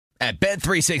At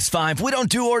Bet365, we don't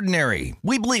do ordinary.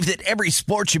 We believe that every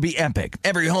sport should be epic.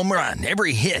 Every home run,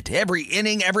 every hit, every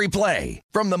inning, every play.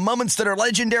 From the moments that are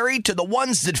legendary to the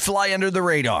ones that fly under the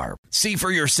radar. See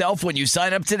for yourself when you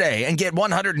sign up today and get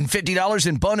 $150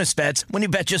 in bonus bets when you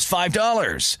bet just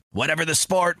 $5. Whatever the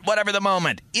sport, whatever the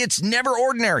moment, it's never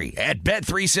ordinary at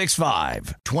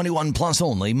Bet365. 21 plus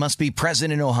only. Must be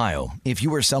present in Ohio. If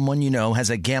you or someone you know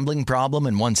has a gambling problem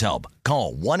and wants help,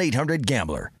 call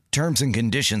 1-800-GAMBLER. Terms and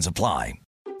conditions apply.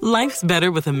 Life's better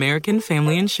with American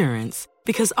Family Insurance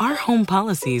because our home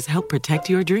policies help protect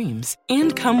your dreams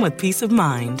and come with peace of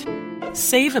mind.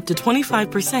 Save up to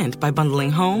 25% by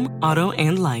bundling home, auto,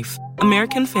 and life.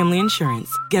 American Family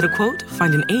Insurance. Get a quote,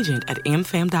 find an agent at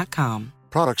amfam.com.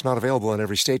 Products not available in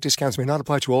every state. Discounts may not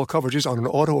apply to all coverages on an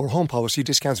auto or home policy.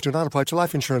 Discounts do not apply to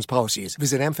life insurance policies.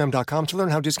 Visit amfam.com to learn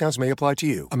how discounts may apply to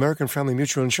you. American Family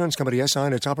Mutual Insurance Company, S.I.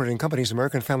 and its operating companies,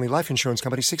 American Family Life Insurance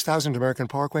Company, 6000 American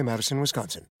Parkway, Madison,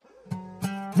 Wisconsin.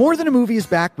 More Than a Movie is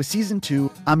back with Season 2.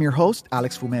 I'm your host,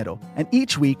 Alex Fumero, and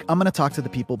each week I'm going to talk to the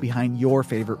people behind your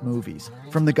favorite movies.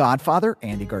 From The Godfather,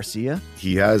 Andy Garcia.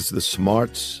 He has the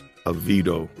smarts of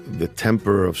Vito, the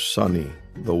temper of Sonny,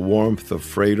 the warmth of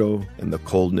Fredo, and the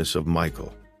coldness of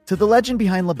Michael. To the legend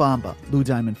behind La Bamba, Lou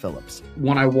Diamond Phillips.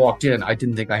 When I walked in, I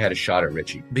didn't think I had a shot at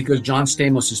Richie because John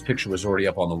Stamos' picture was already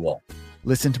up on the wall.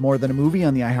 Listen to More Than a Movie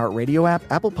on the iHeartRadio app,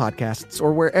 Apple Podcasts,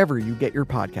 or wherever you get your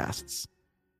podcasts.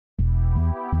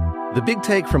 The Big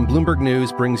Take from Bloomberg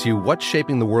News brings you what's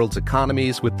shaping the world's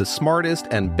economies with the smartest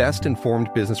and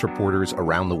best-informed business reporters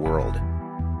around the world.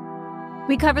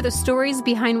 We cover the stories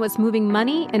behind what's moving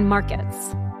money and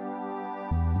markets,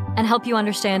 and help you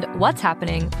understand what's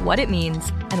happening, what it means,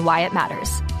 and why it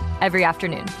matters every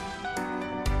afternoon.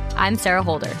 I'm Sarah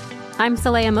Holder. I'm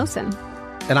Saleha Mohsin.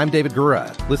 And I'm David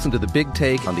Gura. Listen to The Big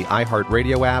Take on the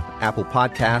iHeartRadio app, Apple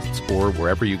Podcasts, or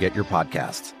wherever you get your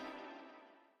podcasts.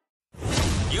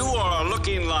 You are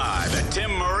looking live at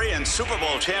Tim Murray and Super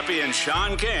Bowl champion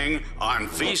Sean King on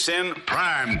VSiN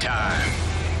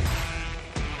Primetime.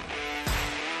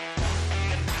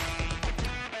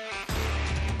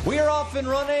 We are off and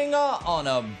running on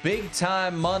a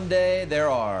big-time Monday. There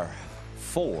are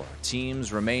 4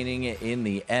 teams remaining in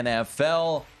the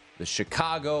NFL. The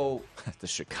Cincinnati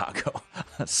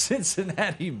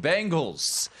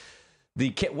Bengals.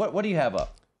 What do you have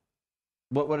up?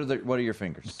 What are your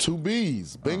fingers? 2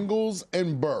 Bs, Bengals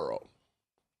and Burrow.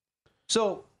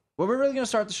 So, were we really going to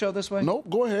start the show this way? Nope.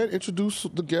 Go ahead. Introduce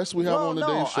the guests we have on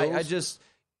today's show.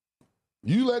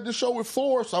 You led the show with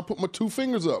 4, so I put my 2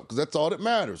 fingers up because that's all that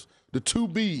matters. The 2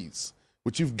 Bs,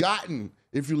 which you've gotten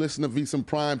if you listen to VSiN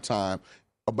Primetime,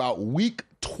 about week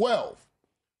 12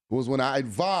 was when I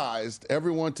advised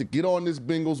everyone to get on this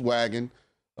Bengals wagon.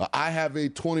 I have a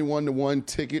 21-1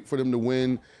 ticket for them to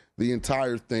win the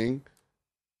entire thing.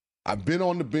 I've been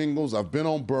on the Bengals. I've been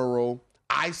on Burrow.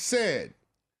 I said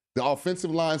the offensive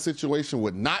line situation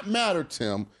would not matter,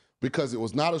 Tim, because it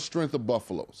was not a strength of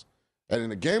Buffalo's. And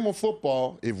in a game of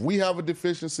football, if we have a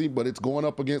deficiency, but it's going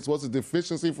up against what's a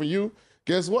deficiency for you,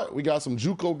 guess what? We got some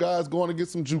JUCO guys going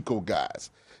against some JUCO guys.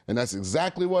 And that's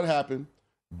exactly what happened.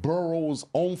 Burrow was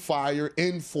on fire,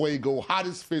 en fuego, hot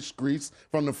as fish grease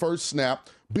from the first snap.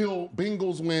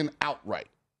 Bengals win outright.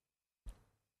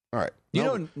 All right.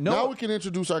 Now we can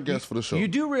introduce our guests for the show. You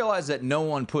do realize that no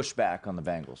one pushed back on the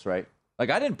Bengals, right? Like,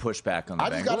 I didn't push back on the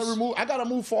Bengals. I got to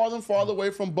move farther and farther away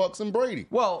from Bucks and Brady.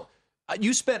 Well,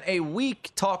 you spent a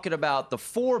week talking about the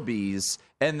 4 Bs,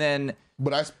 and then...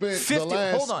 But I spent the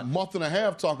last month and a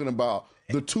half talking about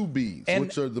the 2 Bs,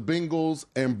 which are the Bengals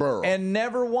and Burrow. And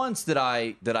never once did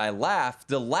I laugh.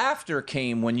 The laughter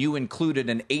came when you included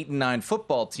an 8-9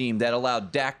 football team that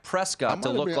allowed Dak Prescott to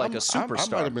look like a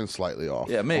superstar. I might have been slightly off.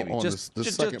 Yeah, maybe. On just the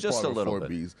second just part a little of 4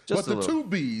 bit. Bs. But the 2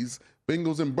 Bs,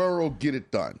 Bengals and Burrow, get it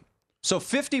done. So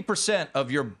 50% of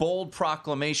your bold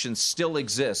proclamation still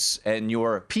exists, and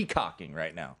you're peacocking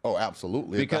right now. Oh,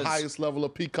 absolutely. At the highest level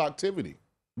of peacocktivity.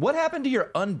 What happened to your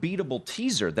unbeatable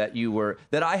teaser that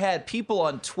I had people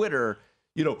on Twitter,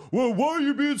 well, why are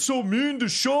you being so mean to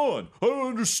Sean? I don't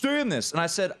understand this. And I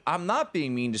said, I'm not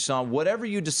being mean to Sean. Whatever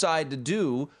you decide to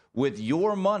do with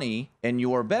your money and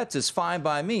your bets is fine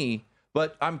by me.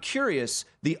 But I'm curious,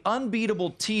 the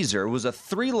unbeatable teaser was a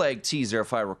 3-leg teaser,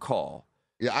 if I recall.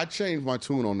 Yeah, I changed my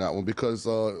tune on that one because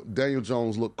Daniel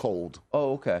Jones looked cold.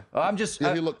 Oh, okay.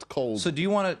 He looked cold. So do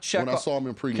you want to check? When I saw him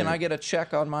in pregame. Can I get a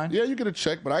check on mine? Yeah, you get a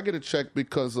check, but I get a check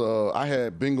because I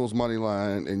had Bengals money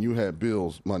line and you had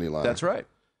Bills money line. That's right.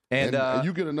 And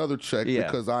you get another check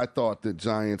because I thought that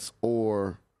Giants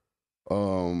or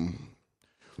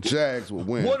Jags would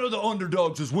win. One of the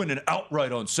underdogs is winning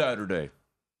outright on Saturday.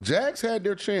 Jags had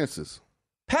their chances.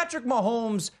 Patrick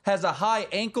Mahomes has a high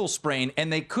ankle sprain,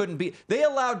 and they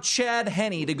allowed Chad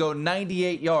Henne to go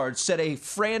 98 yards, set a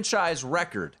franchise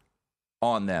record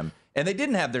on them. And they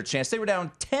didn't have their chance. They were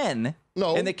down 10,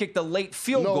 and they kicked a late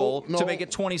field goal to make it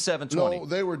 27-20. No,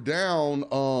 they were down,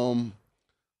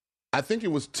 I think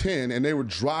it was 10, and they were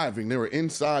driving. They were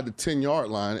inside the 10-yard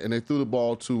line, and they threw the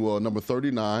ball to number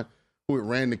 39, who had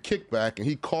ran the kickback, and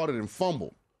he caught it and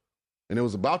fumbled. And it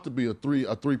was about to be a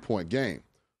three-point game.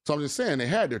 So I'm just saying they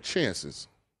had their chances.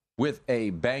 With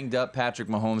a banged-up Patrick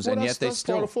Mahomes, and yet they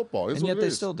still football. And yet they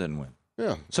still didn't win.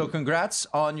 Yeah. So congrats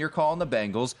on your call on the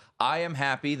Bengals. I am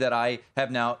happy that I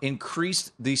have now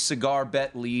increased the cigar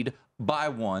bet lead by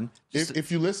one.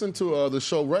 If you listen to the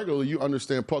show regularly, you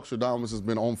understand Puckstradamus has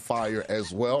been on fire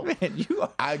as well. Man, have you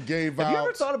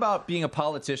ever thought about being a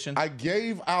politician? I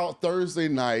gave out Thursday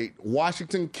night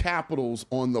Washington Capitals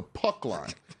on the puck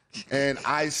line. And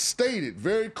I stated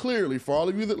very clearly for all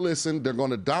of you that listen, they're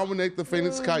going to dominate the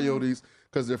Phoenix Coyotes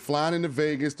because they're flying into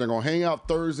Vegas. They're going to hang out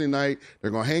Thursday night.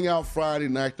 They're going to hang out Friday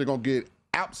night. They're going to get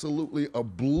absolutely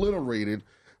obliterated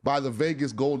by the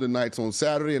Vegas Golden Knights on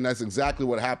Saturday, and that's exactly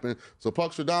what happened. So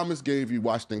Puckstradamus gave you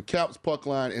Washington Caps puck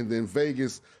line and then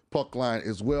Vegas puck line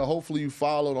as well. Hopefully you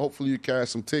followed. Hopefully you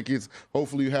cashed some tickets.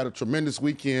 Hopefully you had a tremendous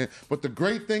weekend. But the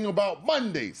great thing about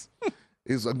Mondays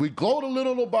is we gloat a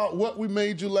little about what we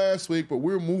made you last week, but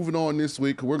we're moving on this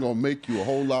week, and we're going to make you a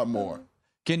whole lot more.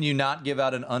 Can you not give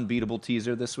out an unbeatable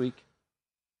teaser this week?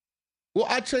 Well,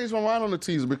 I changed my mind on the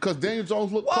teaser because Daniel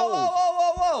Jones looked cold.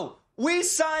 Whoa. We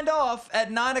signed off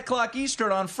at 9 o'clock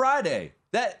Eastern on Friday.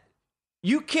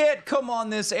 You can't come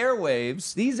on these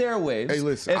airwaves, hey,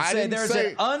 listen, and say there's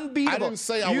an unbeatable. I didn't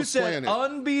say I was playing it.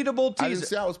 Unbeatable teaser. I didn't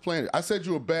say I was playing it. I said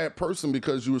you were a bad person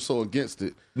because you were so against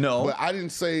it. No. But I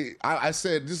didn't say, I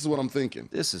said this is what I'm thinking.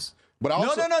 But I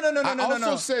also,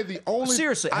 no. said the only...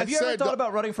 Seriously, have you ever thought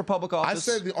about running for public office?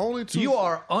 I said the only two... You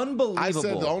are unbelievable. I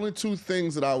said the only two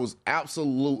things that I was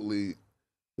absolutely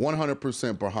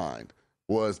 100% behind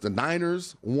was the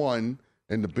Niners, 1,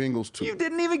 and the Bengals, 2. You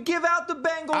didn't even give out the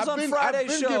Bengals on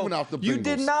Friday's show. Giving out the Bengals. You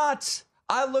did not.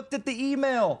 I looked at the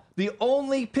email. The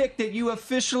only pick that you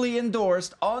officially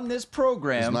endorsed on this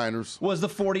program was the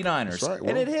 49ers. That's right. Well,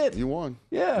 and it hit. You won.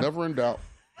 Yeah. Never in doubt.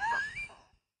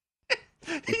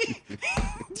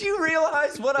 Do you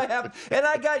realize what I have? And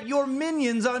I got your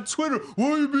minions on Twitter.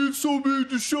 Why are you being so mean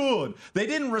to Sean? They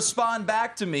didn't respond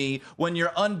back to me when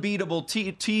your unbeatable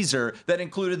teaser that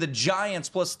included the Giants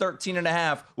plus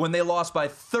 13.5 when they lost by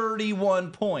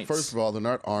 31 points. First of all, they're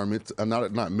not army.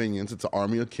 Not minions. It's an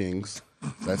army of kings.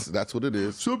 That's what it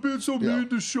is. Stop being so mean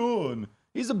to Sean.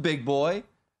 He's a big boy.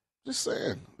 Just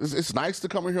saying. It's nice to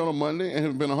come in here on a Monday and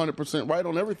have been 100% right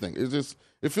on everything.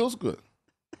 It feels good.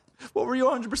 What were you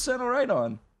 100% all right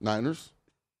on? Niners.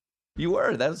 You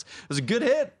were. That was a good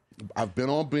hit. I've been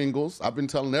on Bengals. I've been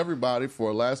telling everybody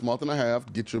for the last month and a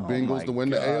half, get your Bengals to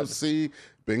win the AFC,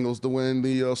 Bengals to win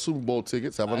the Super Bowl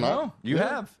tickets. Have I not? Know. You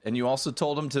have. And you also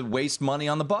told them to waste money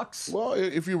on the Bucks. Well,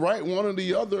 if you write one or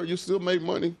the other, you still make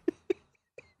money.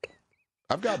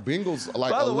 I've got Bengals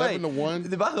like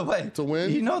 11-1. By the way, to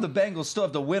win. You know the Bengals still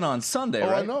have to win on Sunday,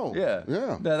 right? I know. Yeah.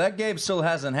 Now, that game still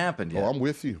hasn't happened yet. Oh, I'm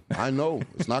with you. I know.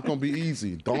 It's not going to be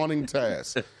easy. Daunting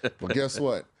task. But guess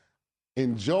what?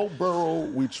 In Joe Burrow,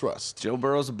 we trust. Joe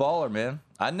Burrow's a baller, man.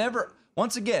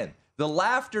 Once again, the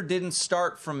laughter didn't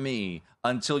start from me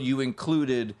until you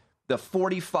included the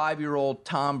 45-year-old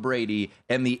Tom Brady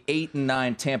and the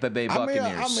 8-9 Tampa Bay Buccaneers.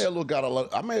 I may have got a little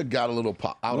out of pocket. I got a little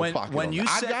out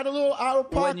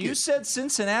of pocket. When you said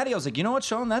Cincinnati, I was like, you know what,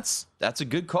 Sean? That's a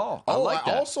good call. I like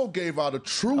that. I also gave out a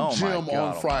true gem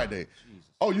on Friday.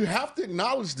 Oh, you have to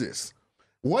acknowledge this.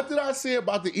 What did I say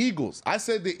about the Eagles? I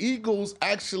said the Eagles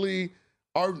actually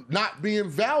are not being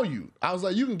valued. I was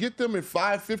like, you can get them at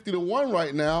 550-1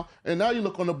 right now, and now you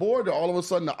look on the board, they're all of a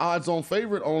sudden the odds-on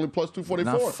favorite, only plus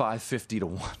 244. Not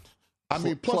 550-1. I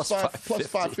mean, plus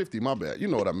 550, my bad. You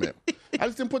know what I meant. I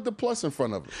just didn't put the plus in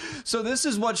front of it. So this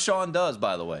is what Sean does,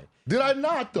 by the way. Did I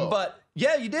not, though? But,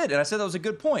 yeah, you did, and I said that was a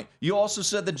good point. You also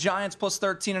said the Giants plus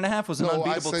 13.5 was an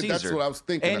unbeatable teaser. That's what I was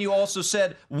thinking. And you also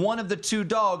said one of the two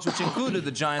dogs, which included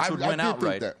the Giants, would win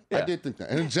outright. I did think that.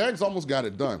 And the Jags almost got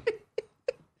it done.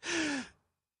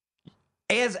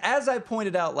 As I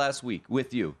pointed out last week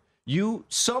with you, you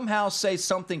somehow say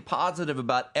something positive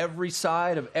about every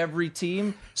side of every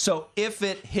team. So if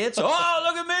it hits, oh,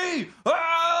 look at me.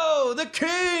 Oh, the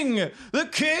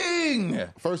king.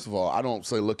 First of all, I don't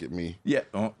say look at me. Yeah.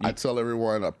 I tell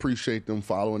everyone I appreciate them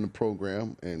following the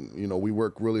program. And, we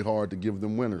work really hard to give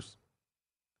them winners.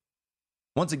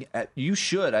 Once again, you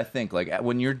should, I think, like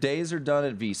when your days are done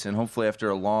at VSiN, hopefully after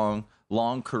a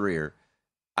long career,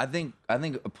 I think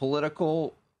a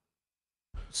political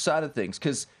side of things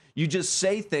because you just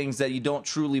say things that you don't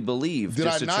truly believe. Did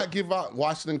I not give out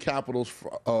Washington Capitals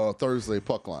Thursday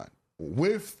puck line?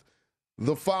 With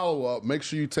the follow-up, make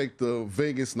sure you take the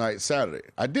Vegas night Saturday.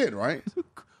 I did, right?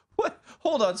 What?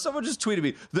 Hold on. Someone just tweeted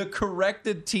me. The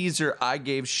corrected teaser I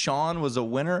gave Sean was a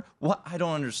winner? What? I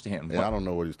don't understand. Yeah, I don't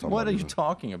know what he's talking about. What are you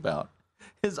talking about?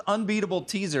 His unbeatable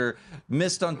teaser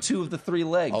missed on 2 of the 3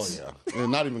 legs. Oh, yeah.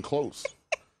 And not even close.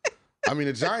 I mean,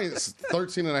 the Giants,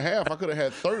 13.5. I could have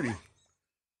had 30.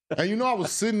 And, I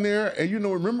was sitting there, and,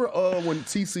 remember when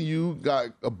TCU got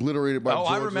obliterated by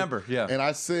Georgia? I remember, yeah. And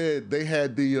I said they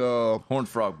had the Horned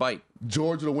Frog bite.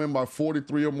 Georgia to win by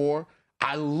 43 or more.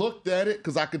 I looked at it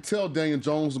because I could tell Daniel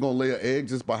Jones was going to lay an egg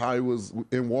just by how he was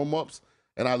in warm-ups.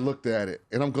 And I looked at it.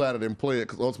 And I'm glad I didn't play it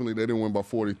because ultimately they didn't win by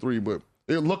 43. But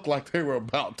it looked like they were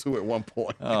about to at one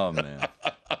point. Oh, man.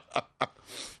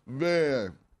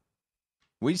 Man.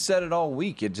 We said it all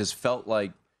week. It just felt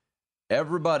like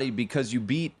everybody, because you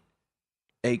beat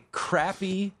a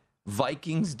crappy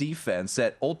Vikings defense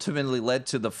that ultimately led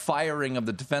to the firing of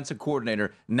the defensive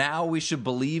coordinator. Now we should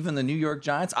believe in the New York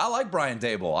Giants. I like Brian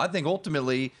Daboll. I think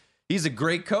ultimately he's a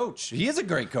great coach. He is a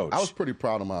great coach. I was pretty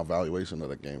proud of my evaluation of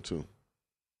that game, too.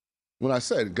 When I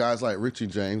said guys like Richie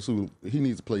James, who he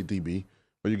needs to play DB,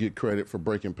 where you get credit for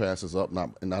breaking passes up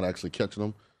and not actually catching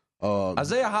them.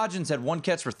 Isaiah Hodgins had 1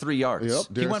 catch for 3 yards.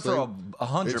 Yep, he went for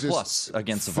 100+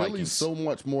 against the Vikings. Philly's so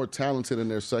much more talented in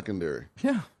their secondary.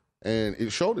 Yeah. And it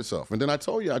showed itself. And then I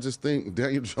told you, I just think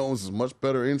Daniel Jones is much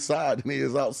better inside than he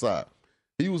is outside.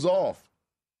 He was off.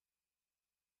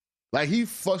 Like, he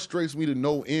frustrates me to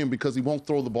no end because he won't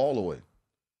throw the ball away.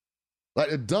 Like,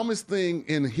 the dumbest thing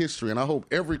in history, and I hope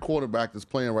every quarterback that's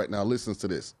playing right now listens to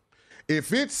this.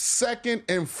 If it's 2nd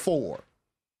and 4,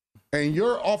 and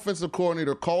your offensive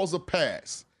coordinator calls a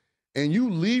pass, and you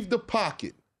leave the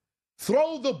pocket,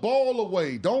 throw the ball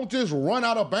away. Don't just run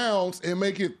out of bounds and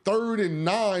make it 3rd and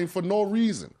 9 for no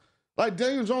reason. Like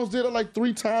Daniel Jones did it like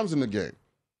 3 times in the game.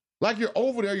 Like, you're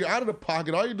over there, you're out of the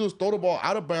pocket. All you do is throw the ball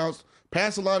out of bounds,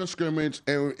 pass the line of scrimmage,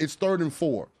 and it's 3rd and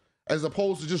 4. As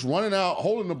opposed to just running out,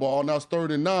 holding the ball, now it's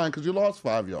 3rd and 9 because you lost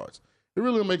 5 yards. It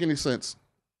really don't make any sense.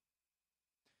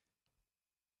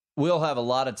 We'll have a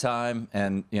lot of time,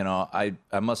 and, I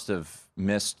must have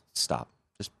missed –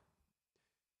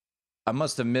 I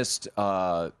must have missed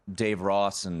Dave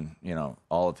Ross and,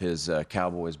 all of his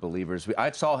Cowboys believers.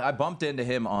 I bumped into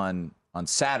him on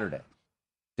Saturday.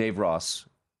 Dave Ross,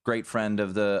 great friend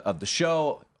of the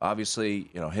show. Obviously,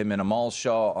 him and Amal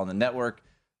Shaw on the network.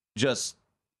 Just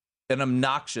an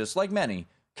obnoxious, like many,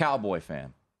 Cowboy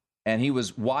fan. And he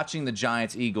was watching the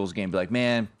Giants-Eagles game, be like,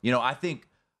 man, I think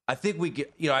we could,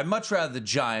 I'd much rather the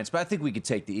Giants, but I think we could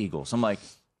take the Eagles. I'm like,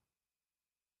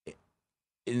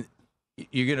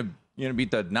 you're gonna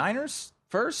beat the Niners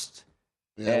first?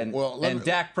 Yeah, and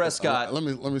Dak Prescott. Let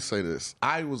me say this.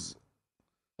 I was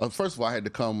first of all, I had to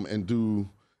come and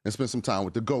spend some time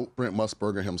with the GOAT, Brent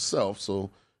Musburger himself. So,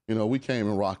 we came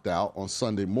and rocked out on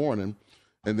Sunday morning.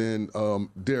 And then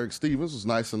Derek Stevens was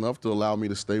nice enough to allow me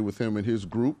to stay with him and his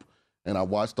group. And I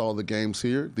watched all the games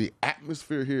here. The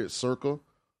atmosphere here at Circa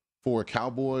for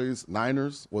Cowboys,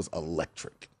 Niners was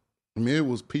electric. I mean, it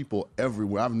was people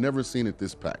everywhere. I've never seen it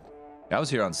this packed. I was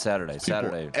here on Saturday.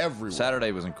 Everywhere.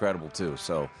 Saturday was incredible, too.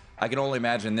 So I can only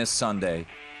imagine this Sunday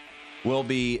will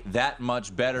be that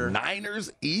much better.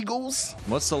 Niners, Eagles.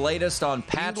 What's the latest on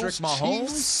Patrick Mahomes?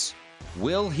 Chiefs.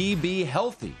 Will he be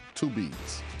healthy? 2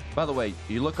 B's. By the way,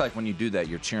 you look like when you do that,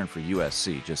 you're cheering for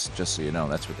USC, just so you know.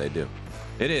 That's what they do.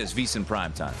 It is VSiN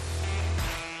Primetime.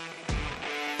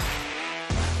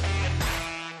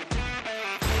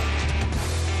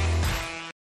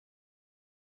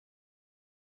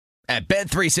 At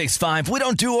Bet365, we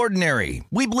don't do ordinary.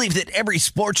 We believe that every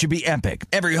sport should be epic.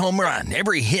 Every home run,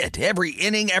 every hit, every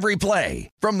inning, every play.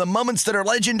 From the moments that are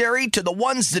legendary to the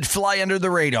ones that fly under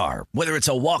the radar. Whether it's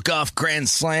a walk-off grand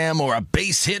slam or a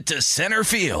base hit to center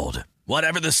field.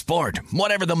 Whatever the sport,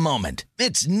 whatever the moment.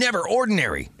 It's never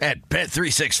ordinary at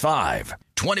Bet365.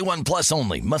 21 plus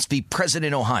only. Must be present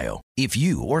in Ohio. If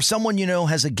you or someone you know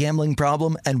has a gambling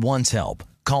problem and wants help,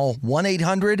 call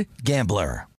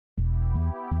 1-800-GAMBLER.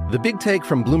 The Big Take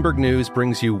from Bloomberg News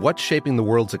brings you what's shaping the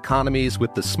world's economies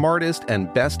with the smartest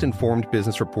and best-informed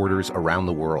business reporters around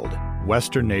the world.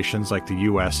 Western nations like the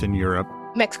U.S. and Europe.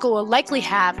 Mexico will likely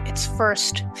have its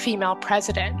first female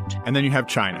president. And then you have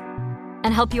China.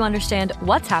 And help you understand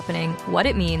what's happening, what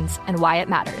it means, and why it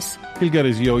matters. He'll get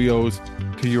his yo-yos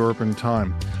to Europe in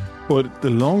time. But the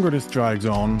longer this drags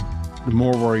on, the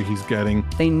more worry he's getting.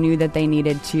 They knew that they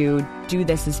needed to do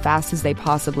this as fast as they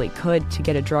possibly could to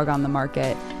get a drug on the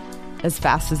market. as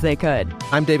fast as they could.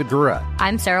 I'm David Gura.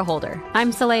 I'm Sarah Holder.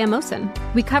 I'm Saleha Mohsen.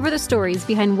 We cover the stories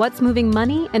behind what's moving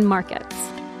money and markets.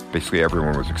 Basically,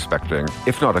 everyone was expecting,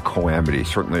 if not a calamity,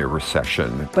 certainly a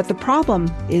recession. But the problem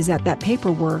is that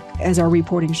paperwork, as our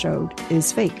reporting showed,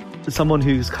 is fake. As someone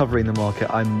who's covering the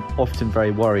market, I'm often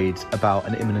very worried about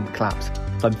an imminent collapse.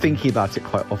 So I'm thinking about it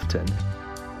quite often.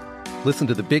 Listen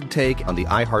to The Big Take on the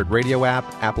iHeartRadio app,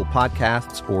 Apple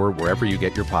Podcasts, or wherever you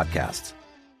get your podcasts.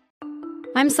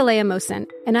 I'm Saleha Mohsen,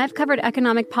 and I've covered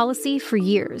economic policy for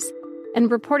years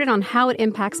and reported on how it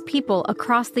impacts people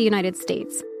across the United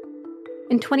States.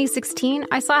 In 2016,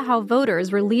 I saw how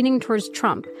voters were leaning towards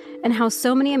Trump and how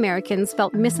so many Americans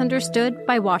felt misunderstood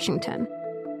by Washington.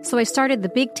 So I started The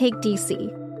Big Take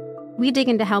DC. We dig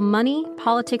into how money,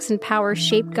 politics, and power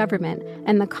shape government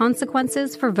and the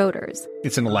consequences for voters.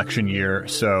 It's an election year,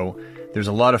 so there's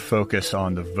a lot of focus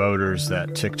on the voters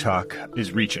that TikTok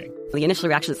is reaching. The initial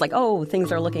reaction is like, oh,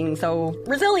 things are looking so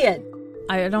resilient.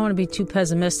 I don't want to be too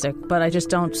pessimistic, but I just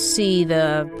don't see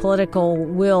the political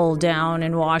will down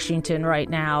in Washington right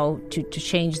now to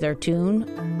change their tune.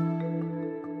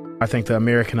 I think the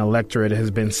American electorate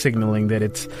has been signaling that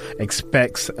it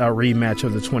expects a rematch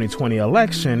of the 2020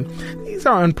 election. These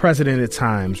are unprecedented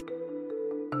times.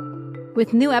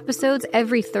 With new episodes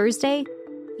every Thursday,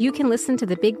 you can listen to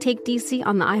The Big Take DC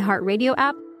on the iHeartRadio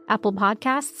app, Apple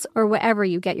Podcasts, or wherever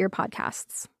you get your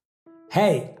podcasts.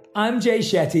 Hey, I'm Jay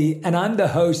Shetty, and I'm the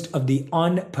host of the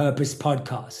On Purpose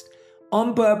podcast.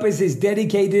 On Purpose is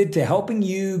dedicated to helping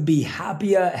you be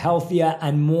happier, healthier,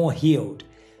 and more healed.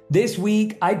 This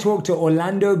week, I talked to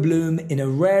Orlando Bloom in a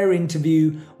rare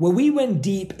interview where we went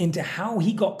deep into how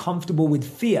he got comfortable with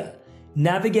fear,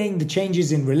 navigating the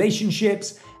changes in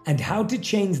relationships, and how to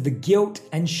change the guilt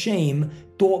and shame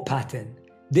thought pattern.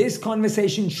 This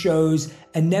conversation shows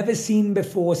a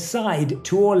never-seen-before side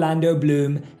to Orlando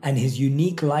Bloom and his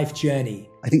unique life journey.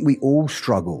 I think we all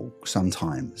struggle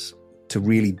sometimes to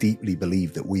really deeply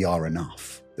believe that we are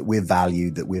enough, that we're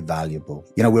valued, that we're valuable.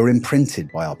 You know, we're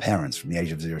imprinted by our parents from the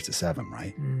age of 0 to 7,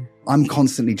 right? I'm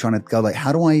constantly trying to go like,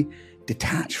 how do I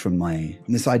detach from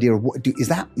this idea of is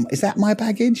that my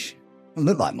baggage? It doesn't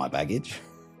look like my baggage.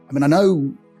 I mean, I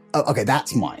know, okay,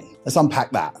 that's mine. Let's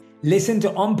unpack that. Listen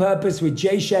to On Purpose with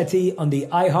Jay Shetty on the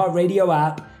iHeartRadio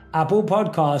app, Apple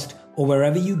Podcast, or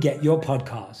wherever you get your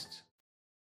podcasts.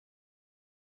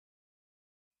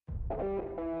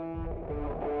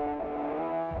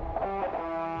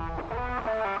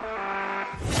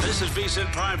 This is VSiN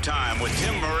Primetime with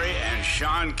Tim Murray and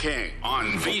Sean King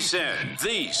on VSiN,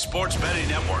 the sports betting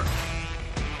network.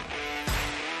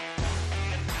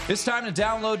 It's time to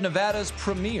download Nevada's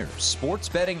premier sports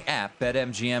betting app,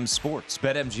 BetMGM Sports.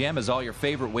 BetMGM has all your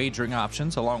favorite wagering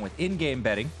options, along with in-game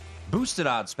betting, boosted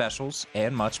odds specials,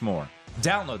 and much more.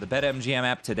 Download the BetMGM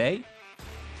app today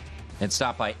and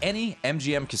stop by any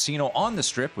MGM casino on the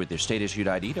Strip with your state-issued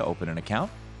ID to open an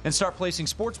account and start placing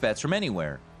sports bets from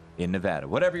anywhere in Nevada.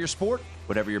 Whatever your sport,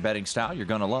 whatever your betting style, you're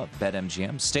going to love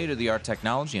BetMGM. State-of-the-art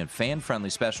technology and fan-friendly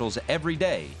specials every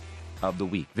day of the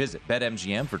week. Visit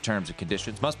BetMGM for terms and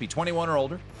conditions. Must be 21 or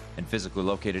older and physically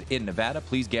located in Nevada.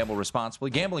 Please gamble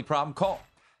responsibly. Gambling problem? Call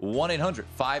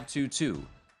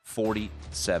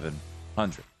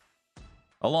 1-800-522-4700.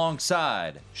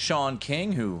 Alongside Sean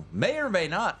King, who may or may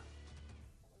not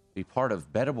be part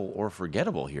of Bettable or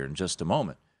Forgettable here in just a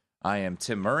moment. I am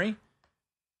Tim Murray.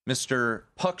 Mr.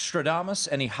 Puckstradamus,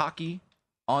 any hockey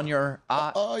on your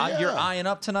you're eyeing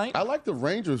up tonight? I like the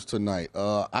Rangers tonight.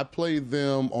 I played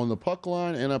them on the puck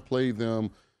line, and I played them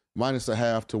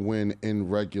 -0.5 to win in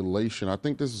regulation. I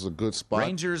think this is a good spot.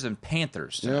 Rangers and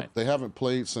Panthers tonight. Yep, they haven't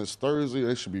played since Thursday.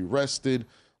 They should be rested.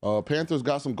 Panthers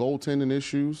got some goaltending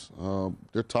issues.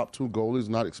 Their top 2 goalies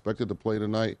not expected to play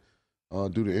tonight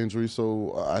due to injury.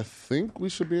 So I think we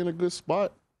should be in a good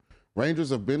spot. Rangers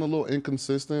have been a little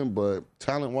inconsistent, but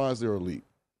talent-wise, they're elite.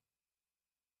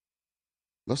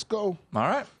 Let's go. All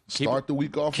right. Start the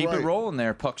week off right. Keep it rolling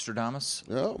there, Puckstradamus.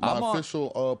 Yeah, my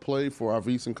official play for our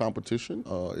VSiN competition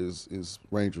is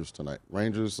Rangers tonight.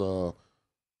 Rangers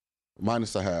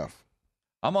 -0.5.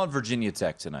 I'm on Virginia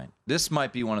Tech tonight. This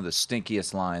might be one of the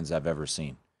stinkiest lines I've ever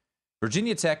seen.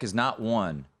 Virginia Tech has not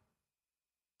won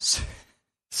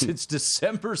since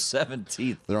December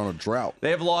 17th. They're on a drought. They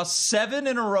have lost 7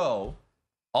 in a row,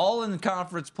 all in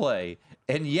conference play,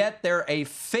 and yet they're a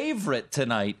favorite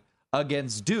tonight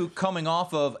against Duke, coming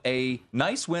off of a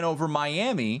nice win over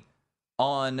Miami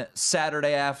on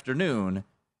Saturday afternoon,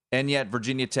 and yet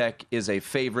Virginia Tech is a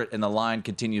favorite, and the line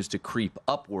continues to creep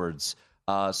upwards.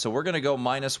 So we're going to go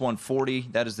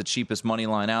 -140. That is the cheapest money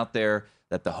line out there,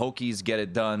 that the Hokies get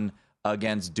it done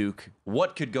against Duke.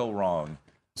 What could go wrong?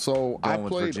 So I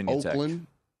played Oakland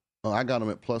I got them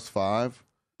at +5.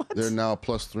 What? They're now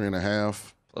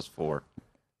 +3.5. +4.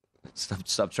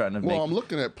 Stop trying to make... Well, I'm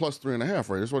looking at +3.5,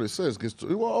 right? That's what it says.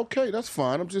 Well, okay, that's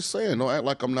fine. I'm just saying. Don't act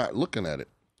like I'm not looking at it.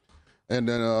 And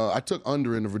then I took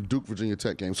under in the Duke Virginia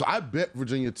Tech game. So I bet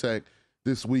Virginia Tech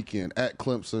this weekend at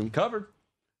Clemson. Covered.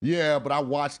 Yeah, but I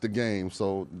watched the game,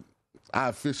 so I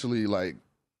officially,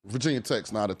 Virginia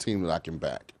Tech's not a team that I can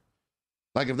back.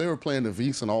 Like, if they were playing the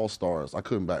VEASAN All-Stars, I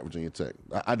couldn't back Virginia Tech.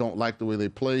 I don't like the way they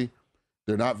play.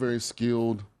 They're not very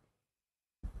skilled.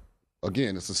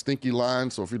 Again, it's a stinky line,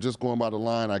 so if you're just going by the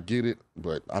line, I get it.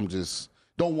 But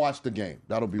don't watch the game.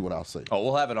 That'll be what I'll say. Oh,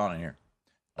 we'll have it on in here.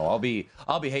 Oh, I'll be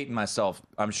hating myself,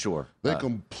 I'm sure. They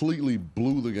completely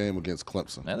blew the game against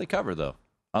Clemson. Yeah, they covered, though.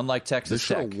 Unlike Texas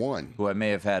Tech, who I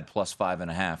may have had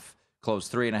 +5.5, closed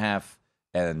 3.5,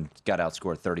 and got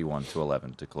outscored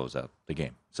 31-11 to close out the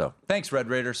game. So thanks, Red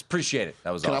Raiders. Appreciate it.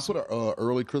 That was awesome. Can I put an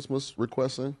early Christmas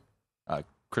request in?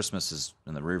 Christmas is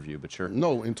in the rear view, but sure.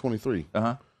 No, in 23.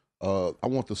 I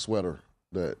want the sweater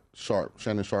that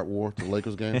Shannon Sharp wore to the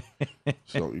Lakers game.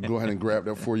 So you go ahead and grab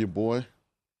that for your boy.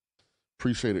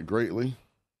 Appreciate it greatly.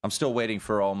 I'm still waiting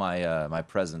for all my my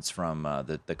presents from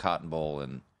the Cotton Bowl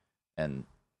and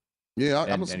yeah,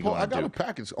 I got a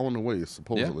package on the way,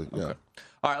 supposedly. Yeah. Okay.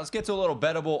 All right, let's get to a little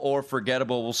bettable or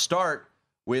forgettable. We'll start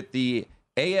with the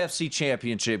AFC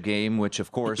Championship game, which,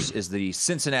 of course, is the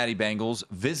Cincinnati Bengals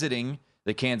visiting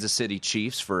the Kansas City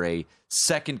Chiefs for a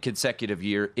second consecutive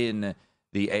year in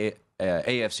the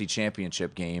AFC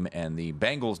Championship game. And the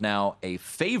Bengals now a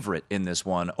favorite in this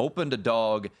one, opened a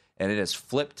dog, and it has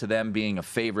flipped to them being a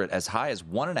favorite as high as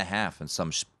 1.5 in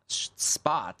some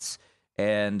spots.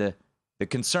 And the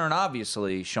concern,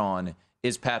 obviously, Sean,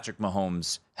 is Patrick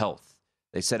Mahomes' health.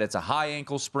 They said it's a high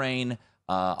ankle sprain.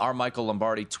 Our Michael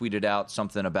Lombardi tweeted out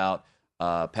something about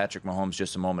Patrick Mahomes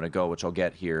just a moment ago, which I'll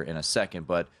get here in a second.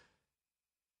 But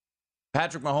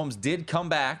Patrick Mahomes did come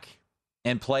back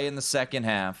and play in the second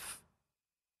half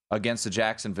against the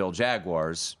Jacksonville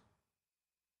Jaguars.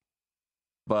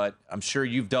 But I'm sure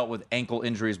you've dealt with ankle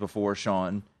injuries before,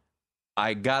 Sean.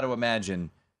 I got to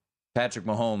imagine Patrick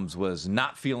Mahomes was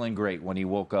not feeling great when he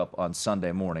woke up on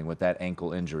Sunday morning with that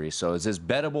ankle injury. So is this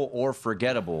bettable or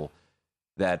forgettable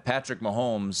that Patrick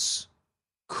Mahomes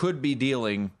could be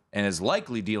dealing and is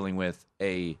likely dealing with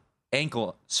a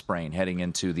ankle sprain heading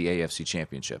into the AFC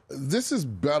Championship? This is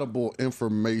bettable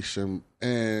information,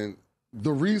 and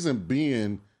the reason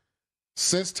being,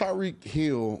 since Tyreek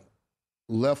Hill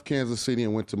left Kansas City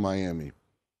and went to Miami,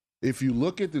 if you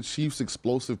look at the Chiefs'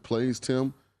 explosive plays,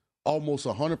 Tim, almost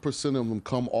 100% of them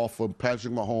come off of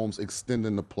Patrick Mahomes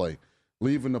extending the play,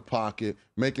 leaving the pocket,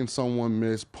 making someone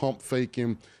miss, pump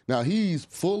faking. Now, he's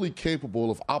fully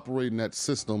capable of operating that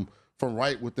system from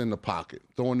right within the pocket,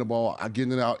 throwing the ball,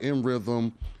 getting it out in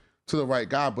rhythm to the right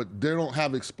guy, but they don't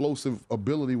have explosive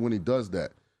ability when he does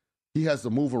that. He has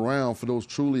to move around for those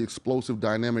truly explosive,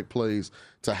 dynamic plays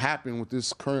to happen with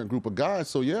this current group of guys.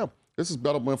 So, yeah, this is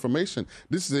bettable information.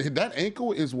 That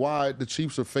ankle is why the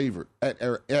Chiefs are favored at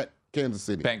Kansas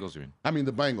City. Bengals, you mean? I mean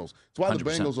the Bengals. It's why 100%. The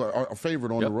Bengals are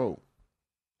favored on the road.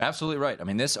 Absolutely right. I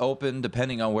mean, this opened,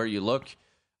 depending on where you look,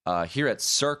 here at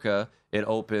Circa, it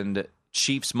opened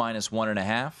Chiefs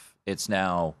 -1.5. It's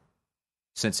now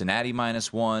Cincinnati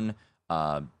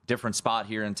 -1. Different spot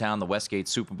here in town, the Westgate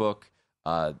Superbook.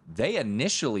 They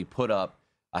initially put up,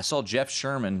 I saw Jeff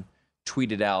Sherman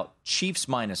tweeted out Chiefs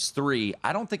 -3.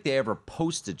 I don't think they ever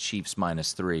posted Chiefs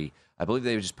 -3. I believe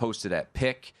they just posted at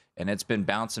pick, and it's been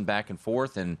bouncing back and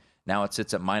forth, and now it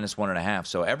sits at -1.5.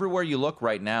 So everywhere you look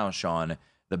right now, Sean,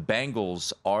 the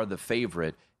Bengals are the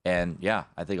favorite. And, yeah,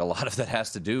 I think a lot of that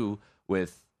has to do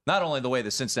with not only the way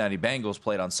the Cincinnati Bengals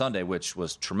played on Sunday, which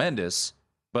was tremendous,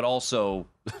 but also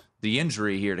the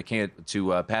injury here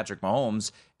to Patrick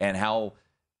Mahomes and how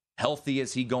healthy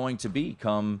is he going to be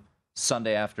come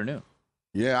Sunday afternoon.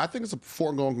 Yeah, I think it's a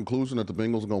foregone conclusion that the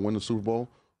Bengals are going to win the Super Bowl.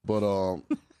 But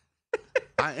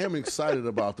I am excited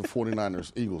about the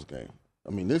 49ers-Eagles game.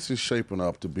 I mean, this is shaping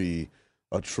up to be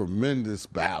a tremendous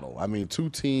battle. I mean, two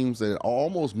teams that are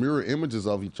almost mirror images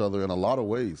of each other in a lot of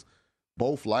ways.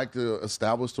 Both like to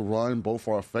establish the run. Both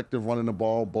are effective running the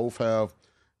ball. Both have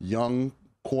young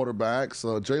quarterbacks.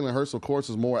 Jalen Hurts, of course,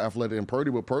 is more athletic than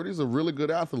Purdy, but Purdy's a really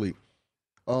good athlete.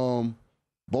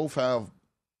 Both have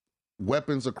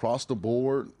weapons across the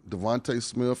board. Devontae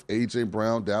Smith, A.J.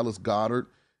 Brown, Dallas Goedert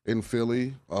in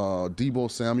Philly, Deebo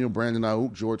Samuel, Brandon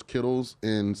Ayuk, George Kittles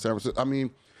in San Francisco. I mean,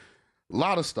 a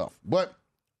lot of stuff. But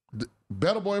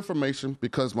bettable information,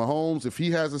 because Mahomes, if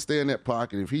he hasn't stayed in that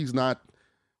pocket, if he's not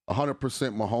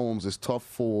 100% Mahomes, it's tough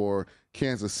for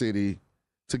Kansas City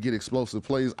to get explosive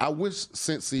plays. I wish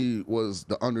Cincy was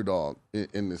the underdog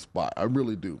in this spot. I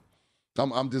really do.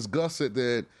 I'm disgusted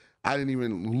that I didn't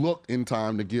even look in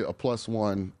time to get a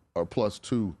 +1 or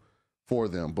 +2 for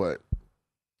them. But,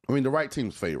 I mean, the right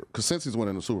team's favorite because Cincy's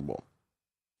winning the Super Bowl.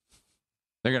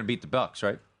 They're going to beat the Bucs,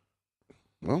 right?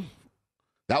 Well,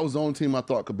 that was the only team I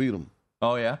thought could beat them.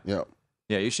 Oh, yeah? Yeah.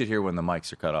 Yeah, you should hear when the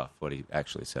mics are cut off, what he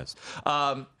actually says.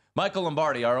 Michael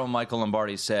Lombardi, our own Michael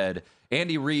Lombardi, said,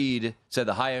 Andy Reid said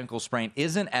the high ankle sprain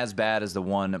isn't as bad as the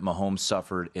one Mahomes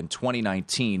suffered in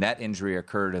 2019. That injury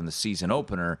occurred in the season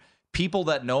opener. People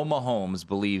that know Mahomes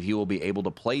believe he will be able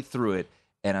to play through it,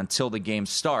 and until the game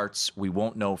starts, we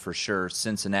won't know for sure.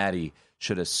 Cincinnati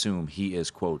should assume he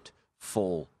is, quote,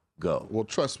 full go. Well,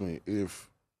 trust me, if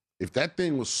that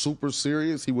thing was super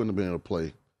serious, he wouldn't have been able to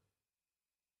play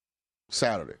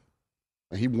Saturday.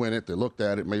 And he went it, they looked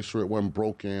at it, made sure it wasn't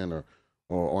broken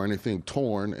or anything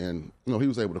torn, and he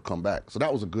was able to come back. So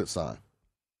that was a good sign.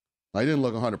 Now, he didn't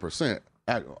look 100%,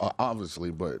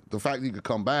 obviously, but the fact he could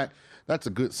come back, that's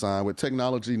a good sign. With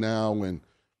technology now and,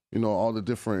 all the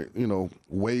different,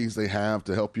 ways they have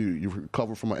to help you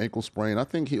recover from an ankle sprain, I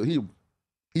think he'll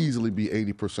easily be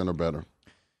 80% or better.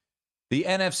 The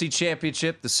NFC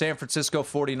Championship, the San Francisco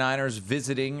 49ers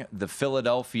visiting the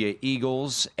Philadelphia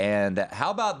Eagles. And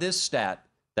how about this stat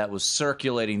that was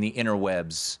circulating the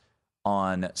interwebs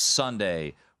on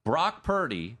Sunday? Brock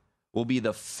Purdy will be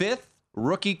the 5th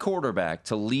rookie quarterback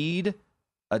to lead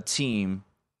a team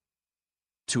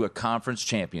to a conference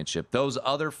championship. Those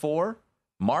other 4,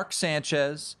 Mark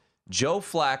Sanchez, Joe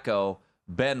Flacco,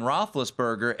 Ben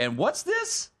Roethlisberger, and what's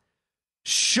this?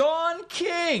 Sean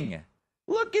King.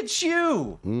 Look at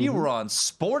you. Mm-hmm. You were on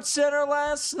SportsCenter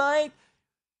last night,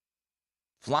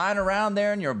 flying around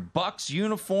there in your Bucs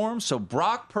uniform. So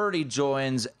Brock Purdy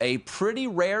joins a pretty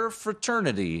rare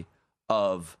fraternity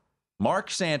of Mark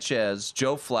Sanchez,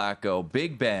 Joe Flacco,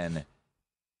 Big Ben,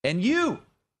 and you.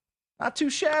 Not too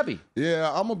shabby. Yeah,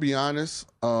 I'm going to be honest.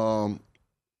 I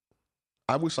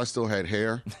wish I still had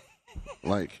hair.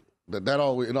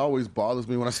 It always bothers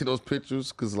me when I see those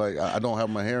pictures because I don't have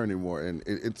my hair anymore, and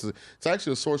it's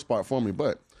actually a sore spot for me.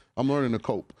 But I'm learning to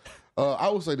cope. I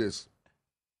will say this: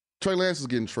 Trey Lance is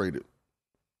getting traded.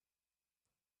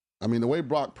 I mean, the way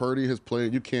Brock Purdy has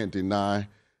played, you can't deny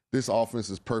this offense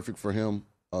is perfect for him.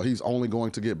 He's only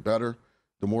going to get better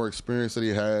the more experience that he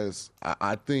has.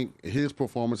 I think his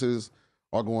performances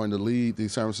are going to lead the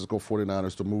San Francisco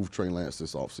 49ers to move Trey Lance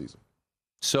this offseason.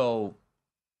 So,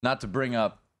 not to bring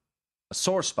up a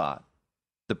sore spot,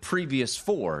 the previous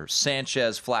 4,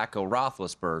 Sanchez, Flacco,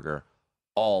 Roethlisberger,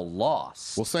 all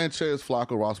lost. Well, Sanchez,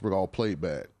 Flacco, Roethlisberger all played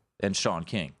bad. And Sean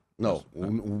King. No,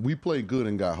 we played good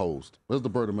and got hosed. There's the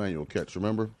Bert Emanuel catch,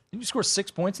 remember? Did you score 6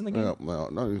 points in the game? Yeah,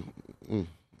 no,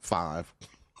 5.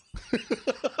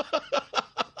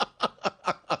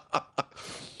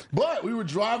 But we were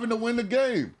driving to win the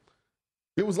game.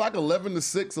 It was like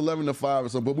 11-6, 11-5 or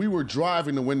something, but we were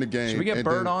driving to win the game. Should we get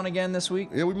Bird on again this week?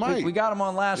 Yeah, we might. We got him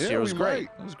on last year. It was great.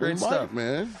 Might. It was great stuff,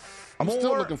 man. I'm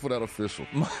still looking for that official.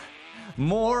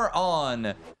 More on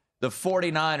the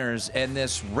 49ers and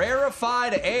this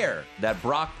rarefied air that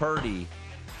Brock Purdy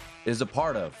is a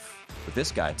part of. With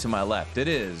this guy to my left, it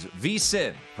is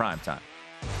VSiN Primetime.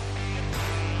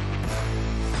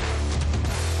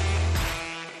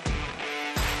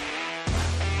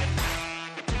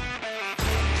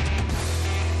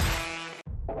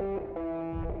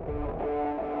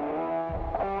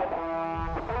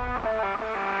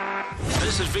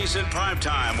 This is VSiN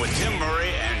Primetime with Tim Murray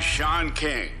and Sean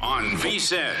King on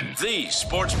VSiN, the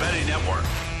Sports Betting Network.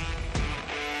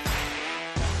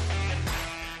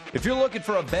 If you're looking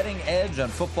for a betting edge on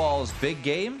football's big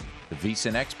game, the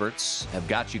VSiN experts have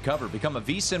got you covered. Become a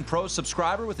VSiN Pro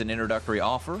subscriber with an introductory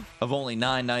offer of only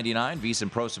 $9.99. VSiN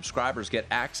Pro subscribers get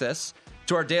access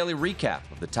to our daily recap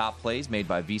of the top plays made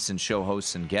by VSiN show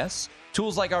hosts and guests,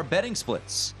 tools like our betting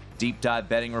splits, deep dive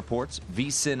betting reports,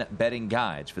 VSiN betting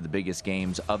guides for the biggest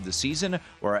games of the season,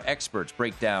 where our experts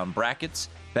break down brackets,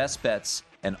 best bets,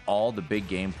 and all the big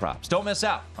game props. Don't miss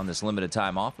out on this limited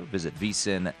time offer. Visit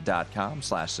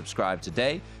vsin.com/subscribe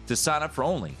today to sign up for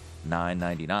only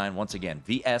 $9.99. Once again,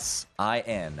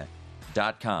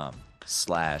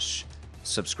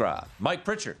 vsin.com/subscribe. Mike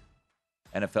Pritchard,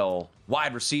 NFL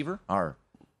wide receiver, our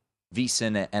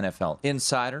VSiN NFL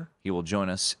insider. He will join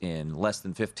us in less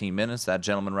than 15 minutes. That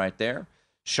gentleman right there.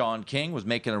 Sean King was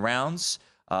making the rounds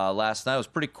last night. It was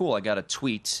pretty cool. I got a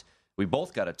tweet. We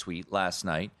both got a tweet last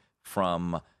night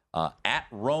from at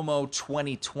Romo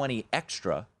 2020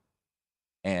 Extra.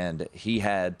 And he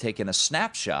had taken a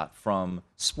snapshot from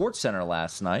SportsCenter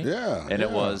last night. Yeah. And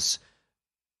it was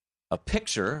a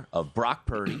picture of Brock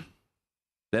Purdy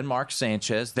then Mark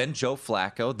Sanchez, then Joe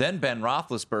Flacco, then Ben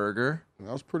Roethlisberger.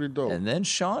 That was pretty dope. And then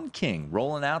Sean King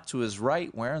rolling out to his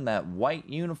right, wearing that white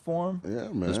uniform. Yeah,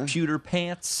 man. Those pewter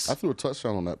pants. I threw a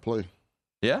touchdown on that play.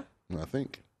 Yeah? I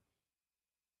think.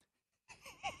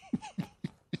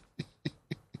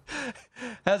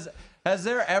 Has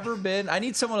there ever been, I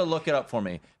need someone to look it up for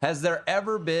me. Has there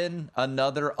ever been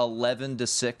another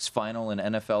 11-6 final in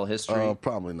NFL history?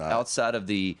 Probably not. Outside of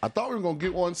the... I thought we were going to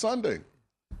get one Sunday.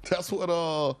 That's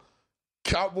what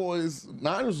Cowboys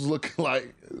Niners was looking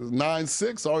like.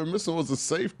 9-6. All we're missing was a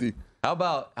safety. How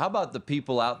about the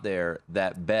people out there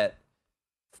that bet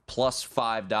plus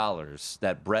 $5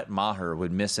 that Brett Maher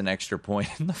would miss an extra point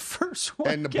in the first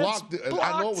one? And the block,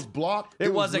 I know it was blocked.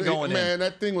 It wasn't going in. Man,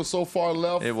 that thing was so far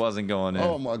left. It wasn't going in.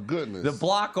 Oh, my goodness. The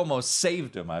block almost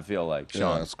saved him, I feel like, Sean.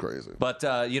 Yeah, that's crazy. But,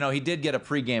 he did get a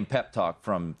pregame pep talk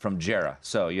from Jera.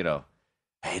 So,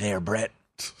 hey there, Brett.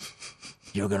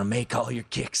 You're going to make all your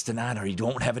kicks tonight or you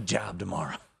won't have a job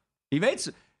tomorrow. He made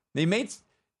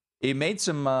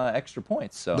some extra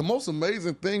points. So the most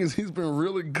amazing thing is he's been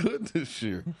really good this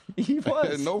year. He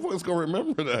was. And no one's going to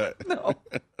remember that. No.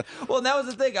 Well, and that was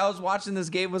the thing. I was watching this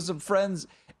game with some friends,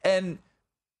 and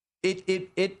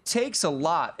it takes a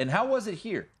lot. And how was it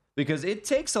here? Because it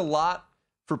takes a lot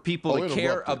for people to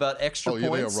care about extra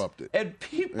points. They erupted. And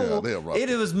people, they erupted.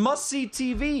 It was must-see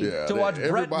TV to watch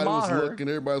Brett Maher. Everybody was looking.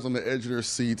 Everybody was on the edge of their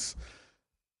seats.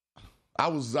 I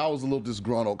was a little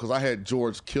disgruntled because I had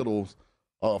George Kittle's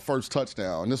first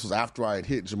touchdown. And this was after I had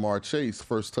hit Jamar Chase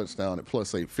first touchdown at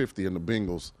plus 850 in the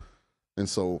Bengals. And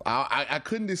so I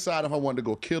couldn't decide if I wanted to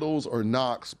go Kittles or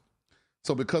Knox.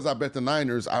 So because I bet the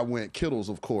Niners, I went Kittles,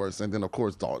 of course. And then, of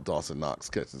course, Dawson Knox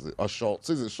catches it. Schultz.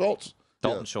 Is it Schultz?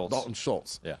 Dalton Schultz. Dalton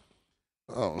Schultz. Yeah.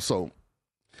 So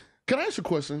can I ask you a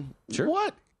question? Sure.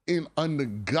 What under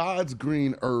God's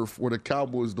green earth were the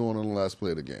Cowboys doing on the last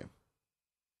play of the game?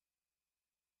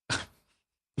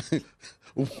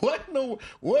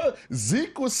 What?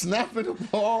 Zeke was snapping the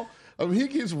ball. I mean, he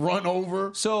gets run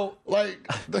over. So,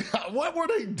 what were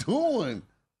they doing?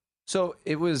 So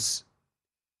it was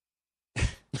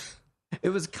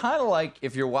kind of like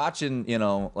if you're watching,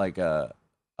 like a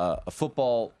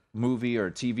football movie or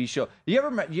a TV show. You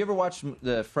ever watch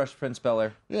the Fresh Prince of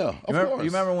Bel-Air? Yeah, of course. You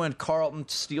remember when Carlton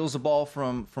steals the ball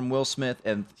from Will Smith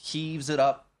and heaves it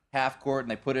up half court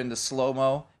and they put it into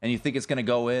slow-mo and you think it's going to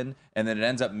go in and then it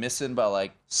ends up missing by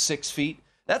like 6 feet?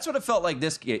 That's what it felt like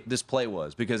this play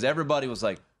was, because everybody was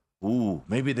like, ooh,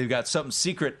 maybe they've got something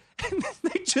secret. And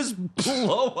they just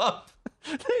blow up.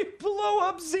 They blow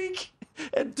up Zeke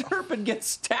and Turpin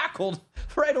gets tackled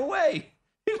right away.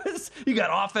 You got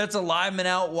offensive linemen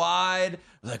out wide.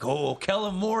 Like, oh,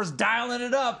 Kellen Moore's dialing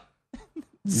it up.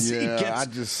 I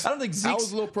don't think Zeke's, I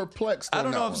was a little perplexed. I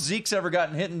don't know if Zeke's ever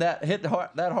gotten hit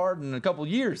that hard in a couple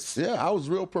years. Yeah, I was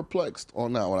real perplexed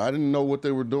on that one. I didn't know what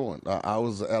they were doing. I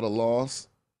was at a loss,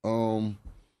 and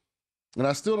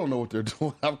I still don't know what they're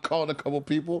doing. I've called a couple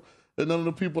people, and none of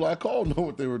the people I called know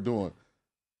what they were doing.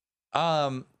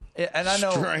 And I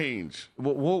know strange.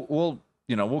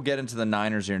 We'll get into the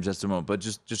Niners here in just a moment, but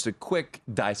just a quick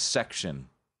dissection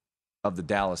of the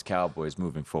Dallas Cowboys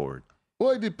moving forward.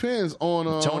 Well, it depends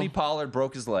on Tony Pollard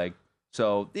broke his leg,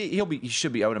 so he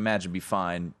should be, I would imagine, be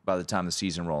fine by the time the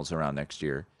season rolls around next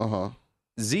year.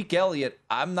 Zeke Elliott,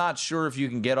 I'm not sure if you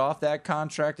can get off that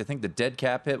contract. I think the dead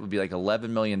cap hit would be like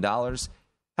 $11 million. How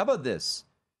about this?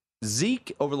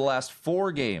 Zeke over the last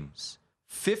 4 games,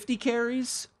 50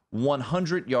 carries,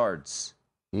 100 yards.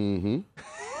 Mm-hmm.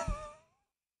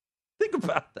 Think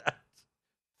about that.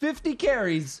 50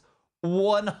 carries,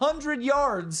 100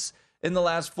 yards in the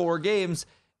last 4 games,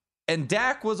 and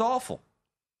Dak was awful.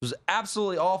 It was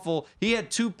absolutely awful. He had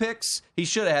 2 picks. He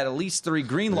should have had at least 3.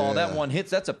 Greenlaw, that one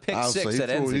hits. That's a pick 6 that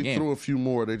ends the game. He threw a few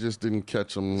more. They just didn't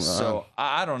catch him. So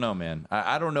I don't know, man.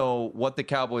 I don't know what the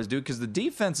Cowboys do, because the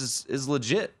defense is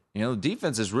legit. The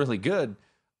defense is really good.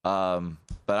 But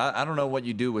I don't know what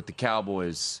you do with the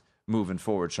Cowboys moving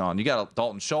forward, Sean. You got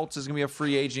Dalton Schultz is going to be a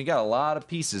free agent. You got a lot of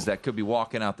pieces that could be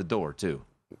walking out the door, too.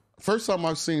 First time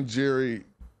I've seen Jerry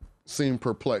seem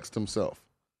perplexed himself.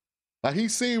 Like, he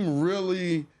seemed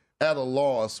really at a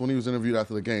loss when he was interviewed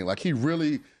after the game. Like, he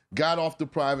really got off the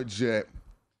private jet,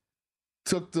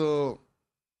 took the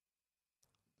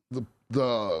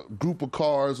group of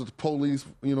cars with the police,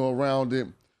 around it,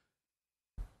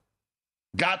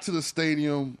 got to the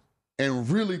stadium, and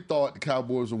really thought the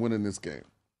Cowboys were winning this game.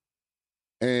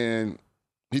 And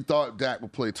he thought Dak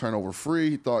would play turnover free.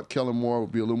 He thought Kellen Moore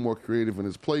would be a little more creative in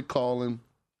his play calling.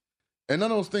 And none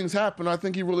of those things happened. I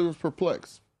think he really was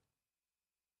perplexed.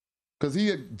 Because he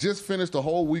had just finished a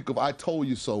whole week of I told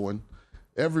you so, and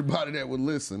everybody that would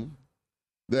listen.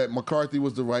 that McCarthy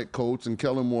was the right coach and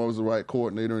Kellen Moore was the right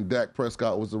coordinator and Dak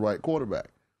Prescott was the right quarterback.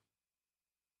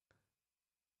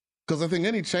 Because I think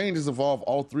any changes involve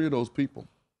all three of those people.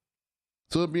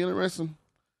 So it'll be interesting.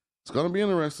 It's going to be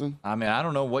interesting. I mean, I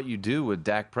don't know what you do with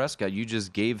Dak Prescott. You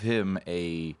just gave him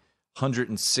a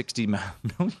 $160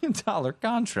 million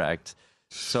contract.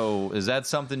 So is that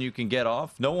something you can get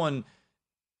off? No one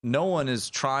is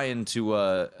trying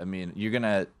to, I mean, you're going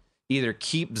to either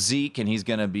keep Zeke and he's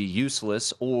going to be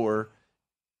useless, or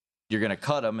you're going to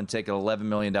cut him and take an $11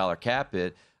 million cap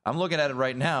hit. I'm looking at it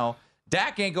right now.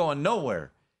 Dak ain't going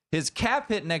nowhere. His cap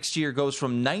hit next year goes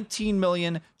from $19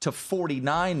 million to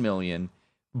 $49 million.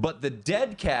 But the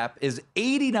dead cap is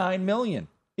 $89 million.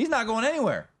 He's not going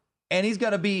anywhere. And he's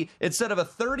got to be, instead of a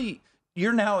 30,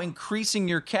 you're now increasing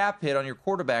your cap hit on your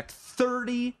quarterback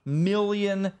 $30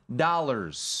 million.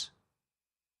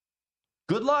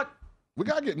 Good luck. We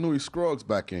got to get Newy Scruggs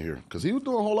back in here because he was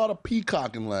doing a whole lot of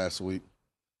peacocking last week.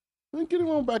 Let's get him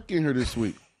on back in here this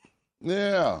week.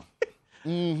 Yeah.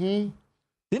 Mm-hmm.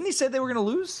 Didn't he say they were going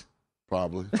to lose?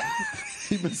 Probably.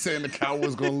 He's been saying the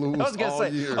Cowboys going to lose I was gonna all say,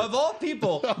 year. Of all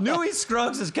people, Newy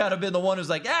Scruggs has kind of been the one who's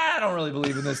like, I don't really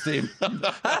believe in this team.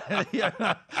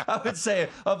 I would say,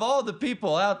 of all the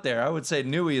people out there, I would say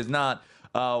Newy is not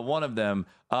one of them.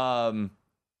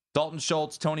 Dalton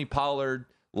Schultz, Tony Pollard,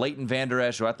 Leighton Vander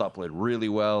Esch, who I thought played really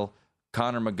well,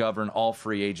 Connor McGovern, all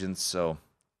free agents. So,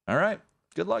 all right.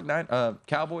 Good luck,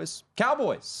 Cowboys.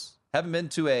 Cowboys haven't been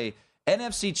to a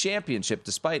NFC championship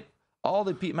despite all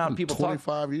the amount of people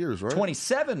 25 years, right?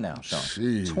 27 now, Sean.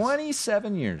 Jeez.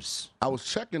 27 years. I was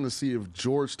checking to see if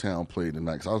Georgetown played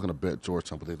tonight because I was going to bet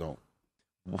Georgetown, but they don't.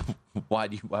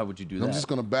 Why would you do that? I'm just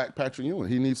going to back Patrick Ewing.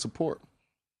 He needs support.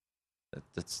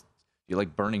 You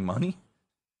like burning money?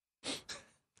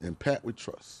 And Pat, we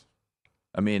trust.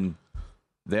 I mean,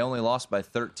 they only lost by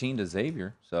 13 to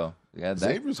Xavier, so yeah,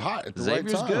 Xavier's hot at the right time.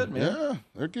 Xavier's good, man. Yeah,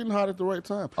 they're getting hot at the right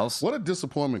time. What a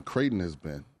disappointment Creighton has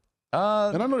been.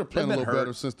 And I know they're playing a little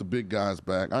better since the big guy's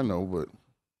back. I know, but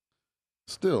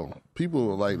still,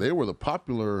 people are like, they were the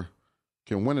popular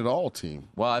can win it all team.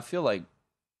 Well, I feel like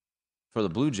for the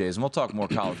Blue Jays, and we'll talk more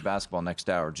college basketball next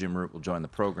hour. Jim Root will join the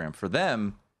program. For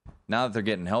them, now that they're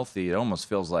getting healthy, it almost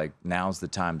feels like now's the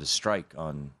time to strike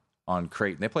on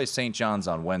Creighton. They play St. John's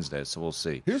on Wednesday, so we'll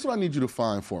see. Here's what I need you to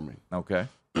find for me. Okay.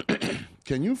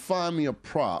 Can you find me a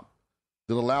prop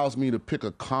that allows me to pick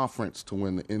a conference to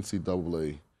win the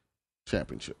NCAA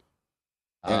championship?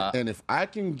 And if I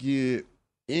can get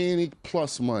any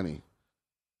plus money,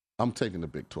 I'm taking the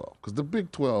Big 12 because the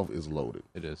Big 12 is loaded.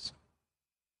 It is.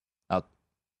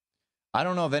 I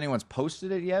don't know if anyone's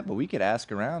posted it yet, but we could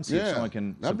ask around, see if someone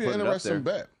can. That'd be an interesting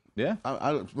bet. Yeah,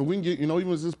 we can get, even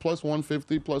if it's plus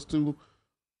 150, plus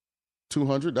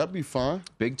 200, that'd be fine.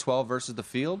 Big 12 versus the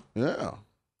field. Yeah,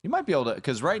 you might be able to,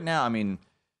 because right now, I mean,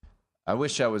 I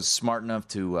wish I was smart enough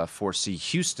to foresee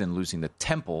Houston losing to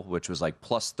Temple, which was like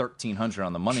plus 1,300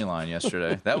 on the money line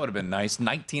yesterday. That would have been nice.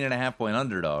 19.5-point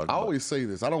underdog. I always say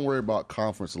this. I don't worry about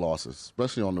conference losses,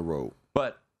 especially on the road.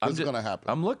 But it's going to happen.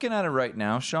 I'm looking at it right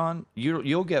now, Sean.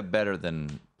 You'll get better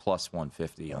than plus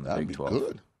 150 on the Big 12. That'd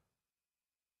be good.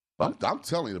 I'm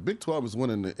telling you, the Big 12 is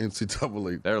winning the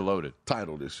NCAA They're loaded.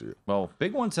 title this year. Well,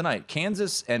 big one tonight.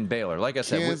 Kansas and Baylor. Like I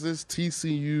said, Kansas,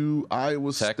 TCU,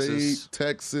 Iowa State,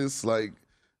 Texas, like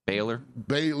Baylor.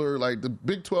 Like the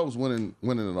Big 12 is winning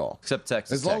it all. Except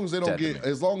Texas. As long as they don't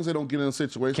get in a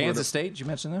situation. Kansas State, did you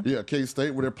mention them? Yeah,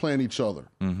 K-State, where they're playing each other.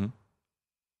 Mm-hmm.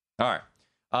 All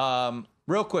right.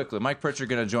 Real quickly, Mike Pritchard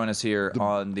going to join us here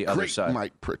on the other side.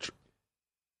 Mike Pritchard.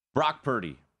 Brock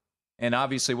Purdy. And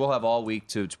obviously, we'll have all week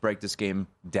to break this game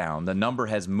down. The number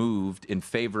has moved in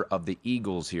favor of the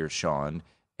Eagles here, Sean.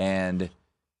 And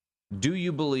do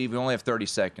you believe, we only have 30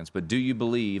 seconds, but do you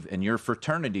believe in your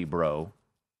fraternity bro,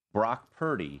 Brock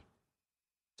Purdy,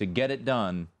 to get it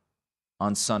done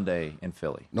on Sunday in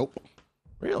Philly? Nope.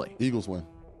 Really? Eagles win.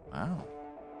 Wow.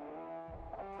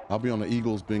 I'll be on the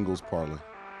Eagles-Bengals parlay.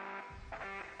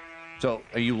 So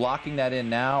are you locking that in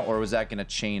now, or was that going to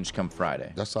change come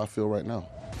Friday? That's how I feel right now.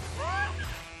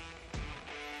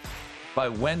 By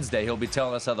Wednesday, he'll be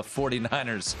telling us how the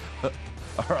 49ers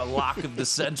are a lock of the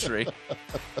century.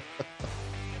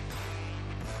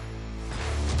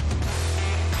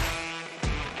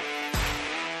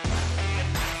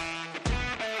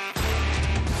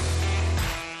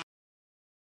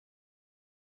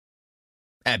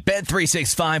 At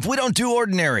Bet365, we don't do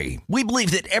ordinary. We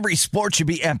believe that every sport should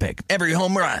be epic. Every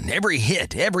home run, every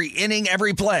hit, every inning,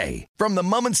 every play. From the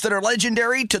moments that are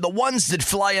legendary to the ones that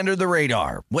fly under the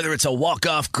radar. Whether it's a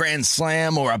walk-off grand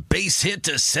slam or a base hit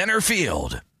to center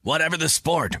field. Whatever the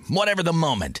sport, whatever the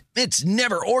moment, it's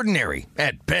never ordinary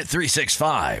at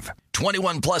Bet365.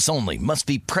 21 plus only. Must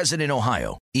be present in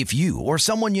Ohio. If you or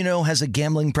someone you know has a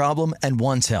gambling problem and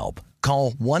wants help,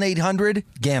 call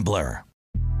 1-800-GAMBLER.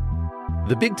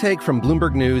 The Big Take from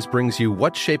Bloomberg News brings you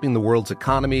what's shaping the world's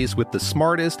economies with the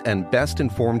smartest and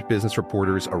best-informed business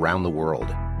reporters around the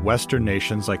world. Western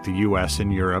nations like the U.S.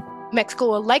 and Europe. Mexico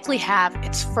will likely have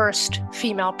its first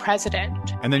female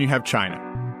president. And then you have China.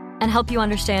 And help you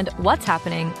understand what's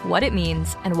happening, what it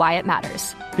means, and why it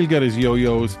matters. He'll get his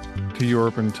yo-yos to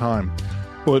Europe in time.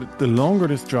 But the longer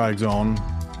this drags on,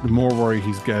 the more worry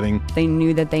he's getting. They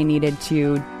knew that they needed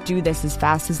to do this as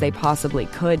fast as they possibly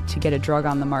could to get a drug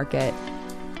on the market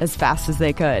as fast as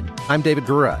they could. I'm David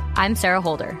Gura. I'm Sarah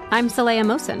Holder. I'm Saleha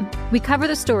Mohsen. We cover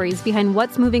the stories behind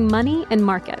what's moving money and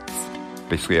markets.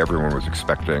 Basically, everyone was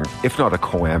expecting, if not a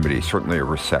calamity, certainly a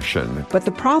recession. But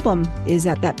the problem is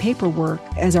that paperwork,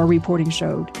 as our reporting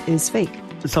showed, is fake.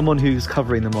 As someone who's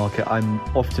covering the market, I'm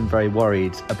often very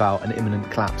worried about an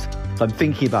imminent collapse. So I'm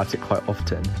thinking about it quite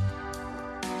often.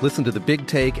 Listen to The Big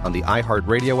Take on the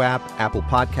iHeartRadio app, Apple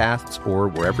Podcasts, or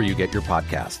wherever you get your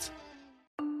podcasts.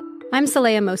 I'm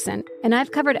Saleha Mohsen, and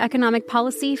I've covered economic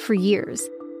policy for years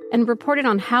and reported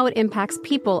on how it impacts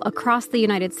people across the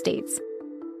United States.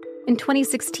 In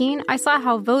 2016, I saw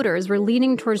how voters were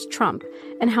leaning towards Trump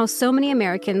and how so many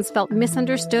Americans felt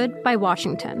misunderstood by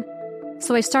Washington.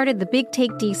 So I started The Big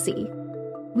Take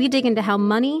DC. We dig into how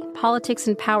money, politics,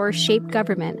 and power shape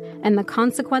government and the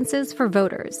consequences for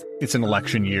voters. It's an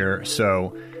election year,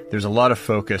 so there's a lot of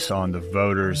focus on the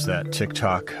voters that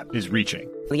TikTok is reaching.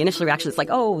 The initial reaction is like,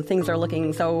 oh, things are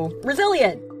looking so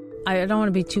resilient. I don't want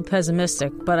to be too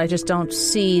pessimistic, but I just don't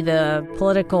see the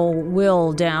political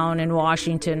will down in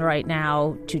Washington right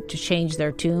now to change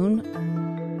their tune.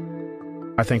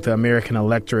 I think the American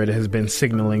electorate has been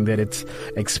signaling that it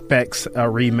expects a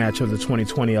rematch of the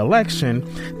 2020 election.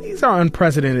 These are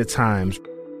unprecedented times.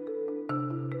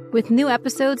 With new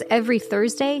episodes every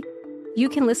Thursday, you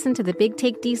can listen to The Big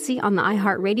Take DC on the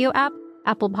iHeartRadio app,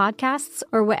 Apple Podcasts,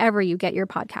 or wherever you get your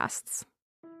podcasts.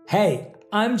 Hey,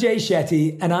 I'm Jay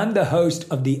Shetty, and I'm the host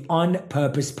of the On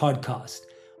Purpose podcast.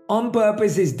 On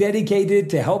Purpose is dedicated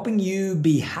to helping you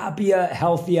be happier,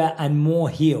 healthier, and more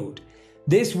healed.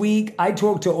 This week, I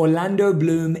talked to Orlando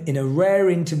Bloom in a rare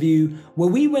interview where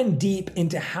we went deep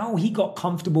into how he got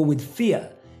comfortable with fear,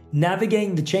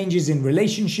 navigating the changes in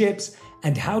relationships,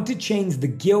 and how to change the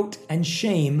guilt and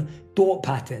shame thought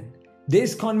pattern.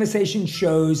 This conversation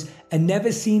shows a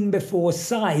never-seen-before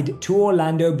side to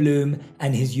Orlando Bloom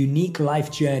and his unique life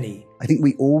journey. I think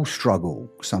we all struggle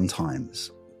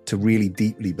sometimes to really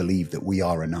deeply believe that we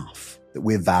are enough, that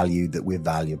we're valued, that we're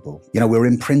valuable. You know, we're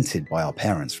imprinted by our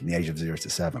parents from the age of 0 to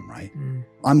 7, right?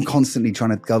 I'm constantly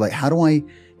trying to go like, how do I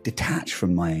detach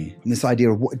from this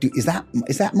idea of is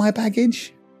that my baggage?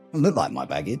 It doesn't look like my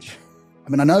baggage. I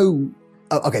mean, I know,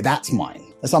 okay, that's mine.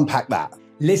 Let's unpack that.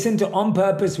 Listen to On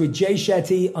Purpose with Jay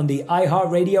Shetty on the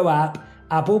iHeartRadio app,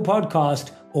 Apple Podcast,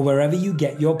 or wherever you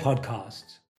get your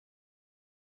podcasts.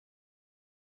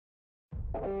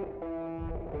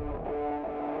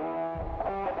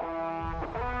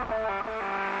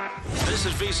 This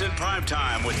is VSiN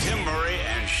Primetime with Tim Murray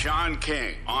and Sean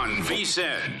King on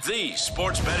VSiN, the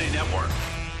Sports Betting Network.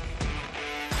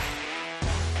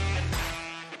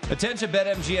 Attention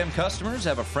BetMGM customers,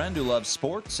 have a friend who loves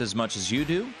sports as much as you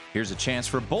do? Here's a chance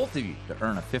for both of you to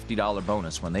earn a $50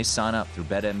 bonus when they sign up through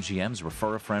BetMGM's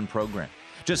Refer a Friend program.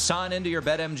 Just sign into your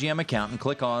BetMGM account and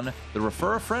click on the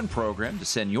Refer a Friend program to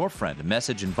send your friend a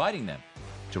message inviting them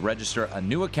to register a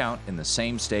new account in the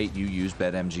same state you use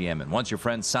BetMGM. And once your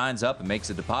friend signs up and makes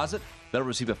a deposit, they'll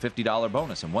receive a $50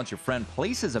 bonus. And once your friend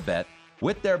places a bet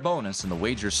with their bonus and the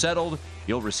wager settled,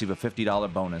 you'll receive a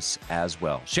 $50 bonus as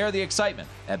well. Share the excitement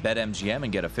at BetMGM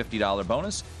and get a $50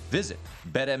 bonus. Visit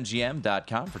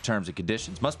BetMGM.com for terms and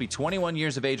conditions. Must be 21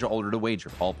 years of age or older to wager.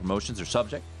 All promotions are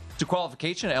subject to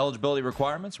qualification and eligibility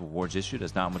requirements. Rewards issued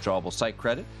as non-withdrawable site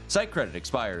credit. Site credit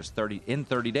expires in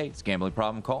 30 days. Gambling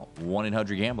problem? Call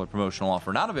 1-800-GAMBLER. Promotional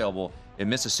offer not available in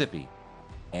Mississippi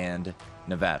and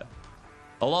Nevada.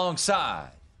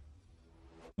 Alongside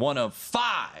one of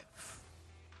 5.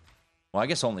 Well, I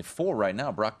guess only 4 right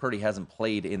now. Brock Purdy hasn't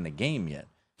played in the game yet,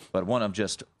 but one of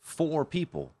just 4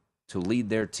 people to lead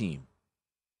their team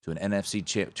to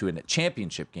a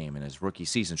championship game in his rookie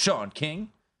season. Sean King.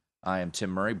 I am Tim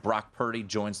Murray. Brock Purdy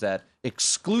joins that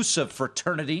exclusive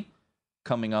fraternity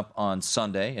coming up on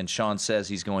Sunday, and Sean says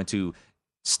he's going to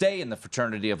stay in the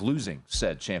fraternity of losing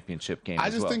said championship game. I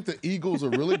just think the Eagles are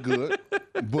really good,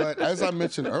 but as I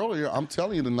mentioned earlier, I'm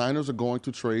telling you, the Niners are going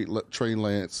to trade Trey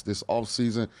Lance this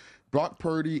offseason. Brock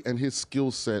Purdy and his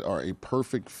skill set are a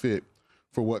perfect fit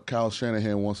for what Kyle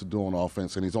Shanahan wants to do on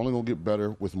offense, and he's only going to get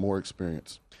better with more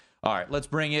experience. All right, let's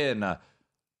bring in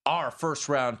our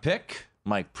first-round pick,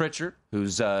 Mike Pritchard,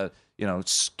 who's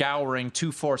scouring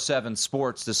 247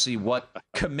 Sports to see what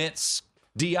commits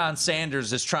Deion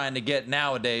Sanders is trying to get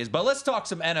nowadays. But let's talk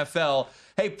some NFL.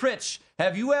 Hey, Pritch,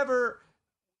 have you ever,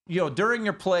 during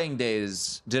your playing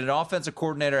days, did an offensive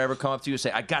coordinator ever come up to you and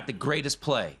say, I got the greatest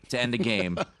play to end a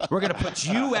game. We're going to put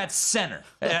you at center.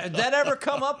 Did that ever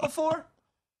come up before?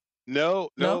 No,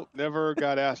 never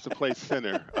got asked to play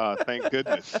center. Thank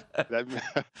goodness.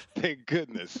 Thank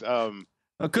goodness.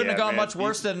 Couldn't have gone much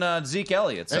worse than Zeke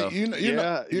Elliott. So. Hey,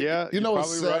 you know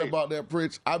what's sad about that,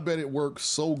 Pritch? I bet it works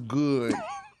so good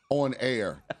on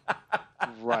air.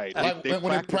 Right. Like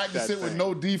when they practice it with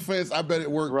no defense, I bet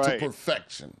it worked to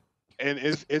perfection. And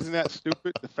isn't that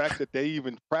stupid? The fact that they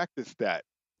even practice that.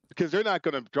 Because they're not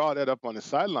going to draw that up on the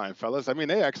sideline, fellas. I mean,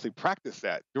 they actually practice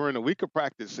that. During a week of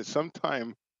practice, at some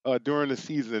time during the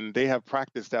season, they have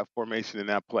practiced that formation in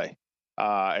that play.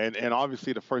 And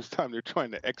obviously the first time they're trying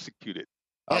to execute it.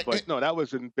 But no, that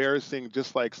was embarrassing,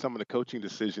 just like some of the coaching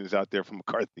decisions out there from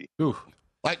McCarthy. Ooh.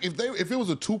 Like if it was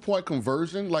a 2-point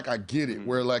conversion, like I get it,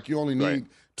 where like you only need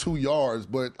 2 yards,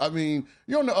 but I mean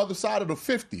you're on the other side of the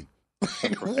 50.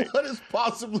 What is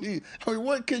possibly? I mean,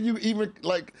 what can you even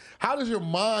like? How does your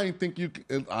mind think you?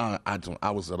 I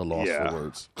was at a loss for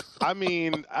words. I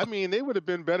mean, they would have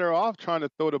been better off trying to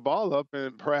throw the ball up,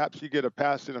 and perhaps you get a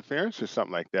pass interference or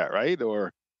something like that, right?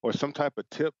 Or some type of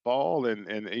tip ball,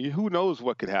 and who knows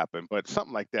what could happen. But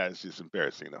something like that is just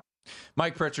embarrassing, though.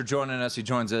 Mike Pritchard joining us. He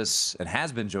joins us and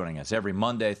has been joining us every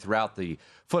Monday throughout the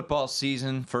football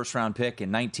season. First-round pick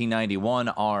in 1991,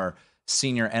 our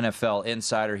senior NFL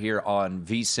insider here on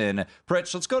VSiN.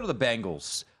 Pritch, let's go to the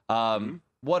Bengals.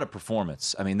 What a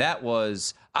performance. I mean, that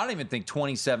was, I don't even think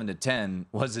 27-10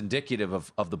 was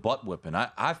indicative of the butt whipping.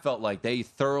 I felt like they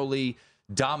thoroughly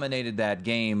dominated that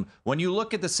game. When you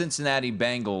look at the Cincinnati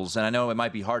Bengals, and I know it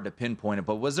might be hard to pinpoint it,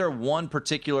 but was there one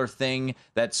particular thing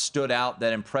that stood out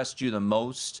that impressed you the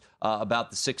most about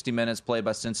the 60 minutes played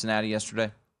by Cincinnati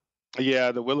yesterday?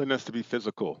 Yeah, the willingness to be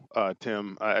physical,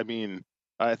 Tim. I mean,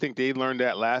 I think they learned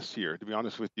that last year, to be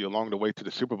honest with you, along the way to the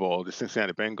Super Bowl, the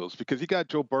Cincinnati Bengals, because you got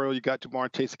Joe Burrow, you got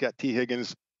Jamar Chase, you got T.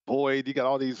 Higgins, Boyd, you got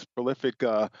all these prolific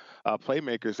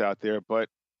playmakers out there, but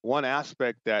one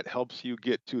aspect that helps you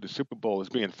get to the Super Bowl is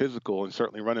being physical and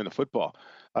certainly running the football.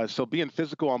 So being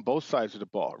physical on both sides of the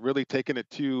ball, really taking it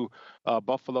to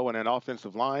Buffalo and an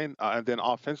offensive line, and then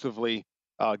offensively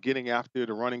getting after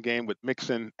the running game with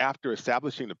Mixon after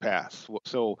establishing the pass.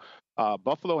 So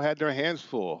Buffalo had their hands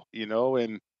full,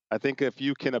 and I think if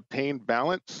you can obtain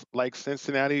balance like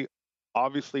Cincinnati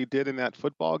obviously did in that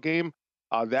football game,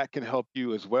 that can help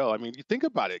you as well. I mean, you think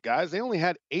about it, guys. They only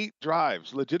had 8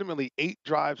 drives, legitimately 8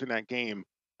 drives in that game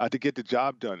to get the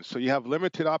job done. So you have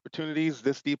limited opportunities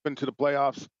this deep into the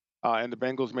playoffs, and the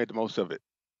Bengals made the most of it.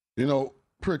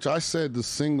 Pritch, I said the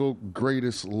single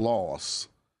greatest loss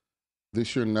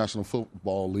this year in the National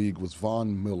Football League was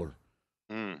Von Miller.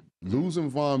 Losing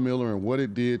Von Miller and what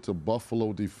it did to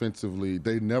Buffalo defensively,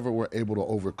 they never were able to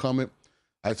overcome it.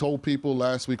 I told people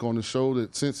last week on the show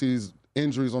that since he's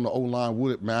injuries on the O-line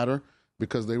wouldn't matter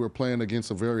because they were playing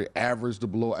against a very average to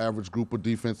below average group of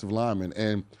defensive linemen.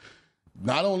 And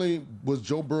not only was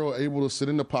Joe Burrow able to sit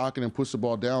in the pocket and push the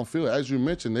ball downfield, as you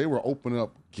mentioned, they were opening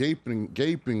up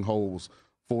gaping holes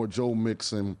for Joe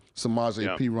Mixon,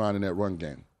 Samaje Perine in that run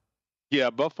game. Yeah,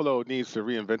 Buffalo needs to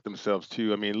reinvent themselves,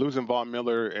 too. I mean, losing Von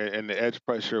Miller and the edge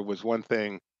pressure was one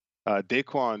thing.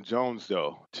 Daquan Jones,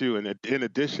 though, too. And in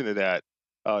addition to that,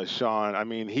 Sean, I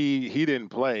mean, he didn't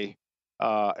play.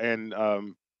 And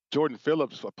Jordan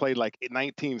Phillips played like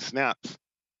 19 snaps.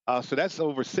 So that's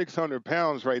over 600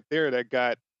 pounds right there that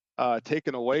got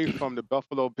taken away from the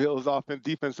Buffalo Bills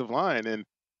defensive line. And,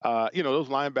 those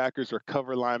linebackers are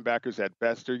cover linebackers at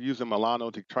best. They're using Milano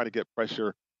to try to get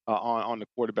pressure on the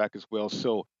quarterback as well.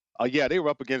 So, they were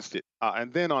up against it.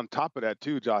 And then on top of that,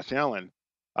 too, Josh Allen,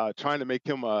 trying to make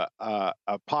him a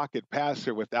pocket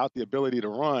passer without the ability to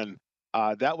run.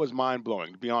 That was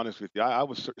mind-blowing, to be honest with you. I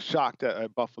was shocked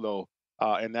at Buffalo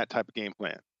and that type of game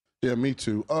plan. Yeah, me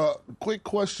too. Quick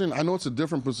question. I know it's a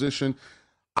different position.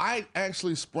 I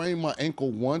actually sprained my ankle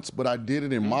once, but I did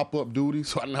it in mop-up duty,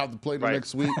 so I didn't have to play the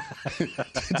next week.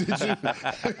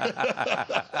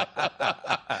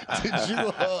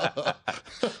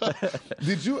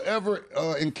 Did you ever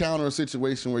encounter a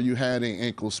situation where you had an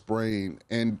ankle sprain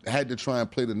and had to try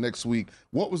and play the next week?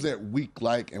 What was that week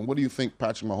like, and what do you think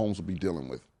Patrick Mahomes will be dealing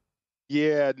with?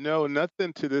 Yeah, no,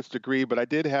 nothing to this degree, but I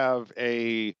did have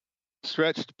a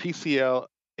stretched PCL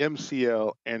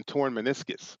MCL, and torn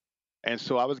meniscus. And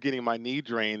so I was getting my knee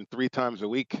drained 3 times a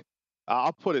week.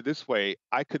 I'll put it this way.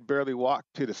 I could barely walk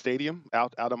to the stadium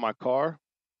out of my car.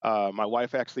 My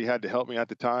wife actually had to help me at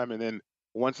the time. And then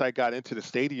once I got into the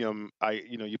stadium,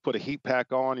 you put a heat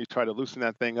pack on, you try to loosen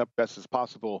that thing up best as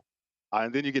possible.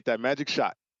 And then you get that magic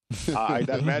shot.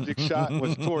 That magic shot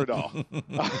was Toradol.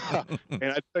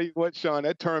 And I tell you what, Sean,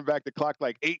 that turned back the clock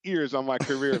like 8 years on my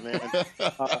career, man. I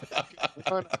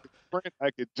could run, I could sprint,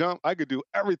 I could jump, I could do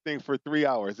everything for 3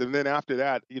 hours. And then after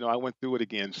that, I went through it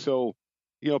again. So,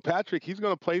 Patrick, he's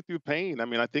going to play through pain. I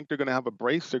mean, I think they're going to have a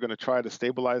brace. They're going to try to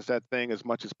stabilize that thing as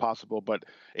much as possible, but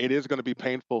it is going to be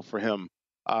painful for him.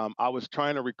 I was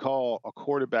trying to recall a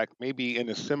quarterback maybe in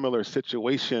a similar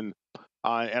situation,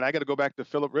 and I got to go back to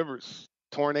Phillip Rivers.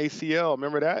 Torn ACL,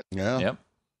 remember that? Yeah. Yep.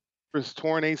 Rivers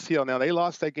torn ACL. Now they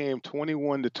lost that game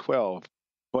 21-12,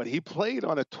 but he played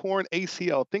on a torn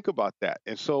ACL. Think about that.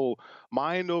 And so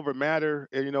mind over matter,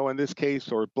 in this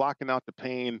case, or blocking out the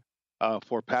pain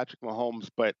for Patrick Mahomes.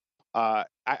 But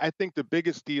I think the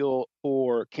biggest deal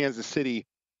for Kansas City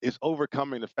is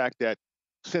overcoming the fact that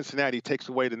Cincinnati takes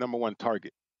away the number one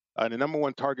target. The number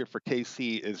one target for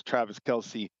KC is Travis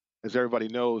Kelce, as everybody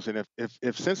knows. And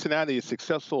if Cincinnati is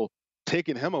successful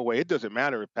taking him away, it doesn't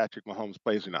matter if Patrick Mahomes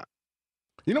plays or not.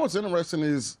 You know what's interesting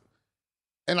is,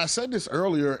 and I said this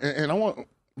earlier, and I want to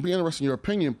be interested in your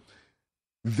opinion,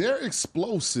 their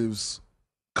explosives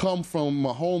come from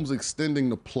Mahomes extending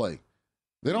the play.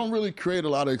 They don't really create a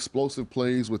lot of explosive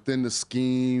plays within the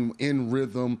scheme, in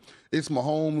rhythm. It's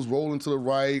Mahomes rolling to the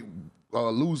right,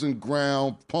 losing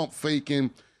ground, pump faking.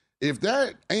 If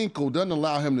that ankle doesn't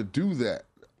allow him to do that,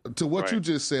 to what you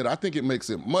just said, I think it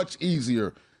makes it much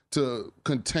easier to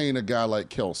contain a guy like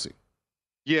Kelce.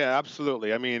 Yeah,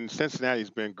 absolutely. I mean, Cincinnati's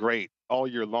been great all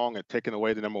year long at taking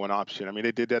away the number one option. I mean,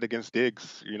 they did that against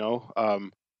Diggs,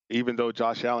 even though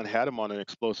Josh Allen had him on an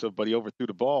explosive, but he overthrew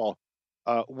the ball.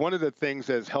 One of the things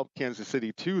that has helped Kansas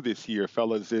City too this year,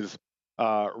 fellas, is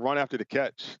run after the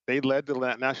catch. They led the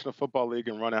National Football League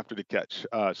in run after the catch.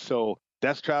 So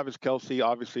that's Travis Kelce.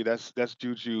 Obviously, that's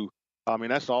Juju. I mean,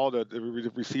 that's all the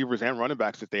receivers and running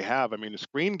backs that they have. I mean, the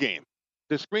screen game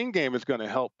is going to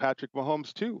help Patrick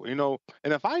Mahomes too,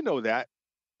 and if I know that,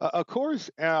 of course,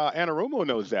 Anarumo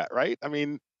knows that, right? I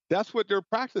mean, that's what they're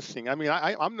practicing. I mean,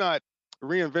 I'm not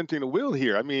reinventing the wheel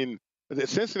here. I mean,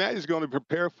 Cincinnati is going to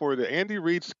prepare for the Andy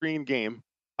Reid screen game,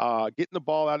 getting the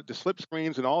ball out of the slip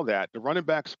screens and all that, the running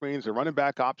back screens, the running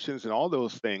back options and all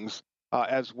those things,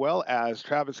 as well as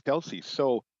Travis Kelce.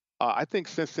 So I think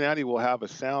Cincinnati will have a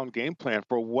sound game plan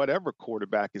for whatever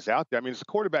quarterback is out there. I mean, it's a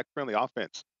quarterback-friendly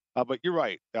offense. But you're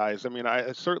right, guys. I mean,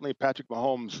 certainly Patrick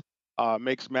Mahomes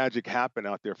makes magic happen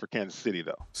out there for Kansas City,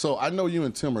 though. So I know you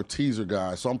and Tim are teaser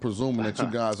guys, so I'm presuming that you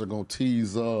guys are going to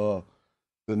tease the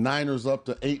Niners up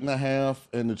to 8.5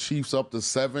 and the Chiefs up to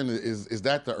 7. Is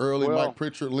that the early Mike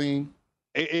Pritchard lean?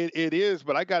 It is,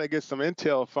 but I got to get some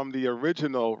intel from the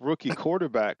original rookie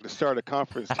quarterback to start a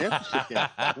conference championship game.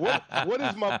 What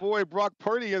is my boy Brock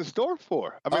Purdy in store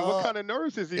for? I mean, what kind of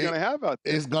nerves is he going to have out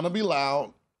there? It's going to be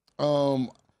loud.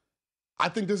 I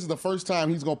think this is the first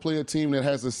time he's going to play a team that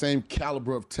has the same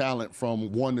caliber of talent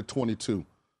from 1 to 22.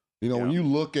 When you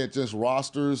look at just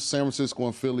rosters, San Francisco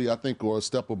and Philly, I think, are a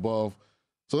step above.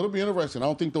 So it'll be interesting. I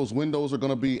don't think those windows are going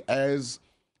to be as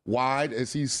wide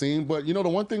as he's seen. But, the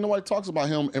one thing nobody talks about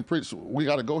him, and we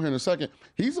got to go here in a second,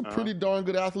 he's a pretty darn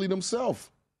good athlete himself.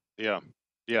 Yeah.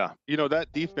 Yeah. That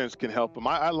defense can help him.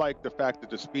 I like the fact that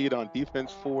the speed on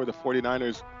defense for the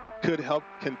 49ers could help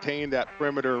contain that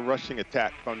perimeter rushing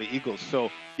attack from the Eagles.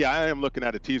 So, yeah, I am looking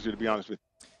at a teaser, to be honest with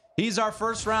you. He's our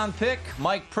first-round pick,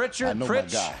 Mike Pritchard. I know my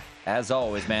guy. As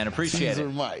always, man, appreciate teaser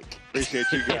it. Mike. Appreciate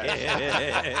you guys.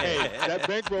 Hey, that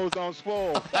bankroll's on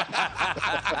swole.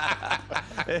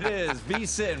 It is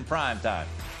VSiN Primetime.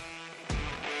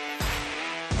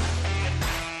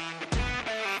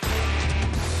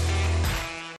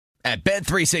 At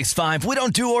Bet365, we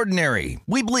don't do ordinary.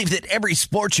 We believe that every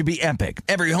sport should be epic.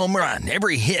 Every home run,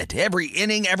 every hit, every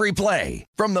inning, every play.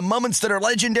 From the moments that are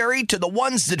legendary to the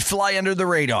ones that fly under the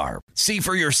radar. See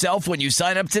for yourself when you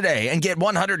sign up today and get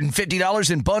 $150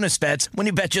 in bonus bets when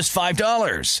you bet just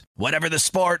 $5. Whatever the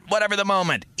sport, whatever the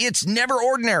moment, it's never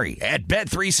ordinary at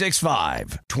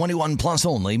Bet365. 21 plus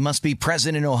only. Must be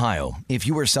present in Ohio. If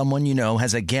you or someone you know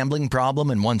has a gambling problem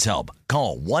and wants help,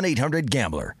 call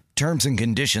 1-800-GAMBLER. Terms and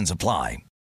conditions apply.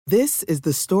 This is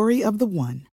the story of the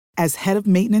one. As head of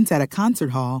maintenance at a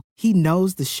concert hall, he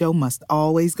knows the show must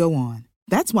always go on.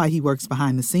 That's why he works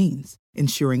behind the scenes,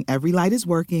 ensuring every light is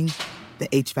working, the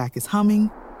HVAC is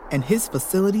humming, and his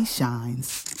facility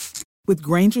shines. With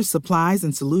Grainger's supplies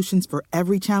and solutions for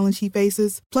every challenge he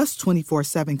faces, plus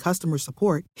 24/7 customer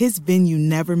support, his venue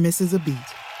never misses a beat.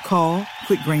 Call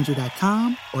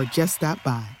quickgrainger.com or just stop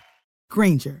by.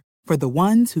 Grainger, for the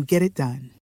ones who get it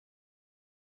done.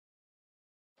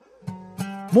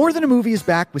 More Than a Movie is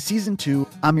back with Season 2.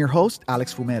 I'm your host,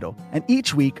 Alex Fumero, and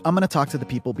each week I'm going to talk to the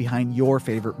people behind your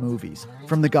favorite movies.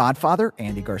 From The Godfather,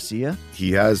 Andy Garcia.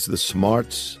 He has the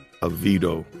smarts of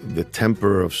Vito, the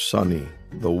temper of Sonny,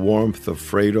 the warmth of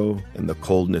Fredo, and the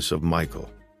coldness of Michael.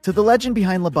 To the legend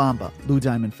behind La Bamba, Lou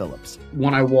Diamond Phillips.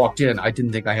 When I walked in, I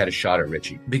didn't think I had a shot at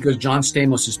Richie because John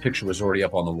Stamos' picture was already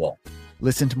up on the wall.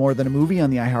 Listen to More Than a Movie on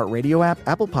the iHeartRadio app,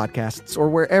 Apple Podcasts, or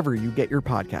wherever you get your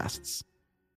podcasts.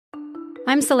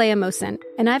 I'm Saleha Mohsin,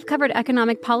 and I've covered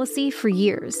economic policy for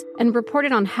years and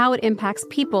reported on how it impacts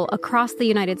people across the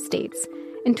United States.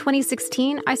 In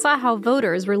 2016, I saw how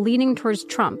voters were leaning towards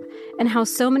Trump and how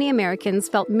so many Americans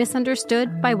felt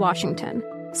misunderstood by Washington.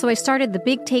 So I started The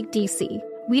Big Take DC.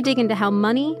 We dig into how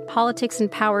money, politics, and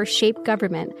power shape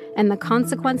government and the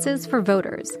consequences for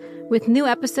voters. With new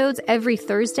episodes every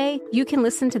Thursday, you can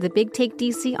listen to The Big Take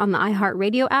DC on the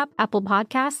iHeartRadio app, Apple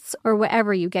Podcasts, or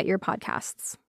wherever you get your podcasts.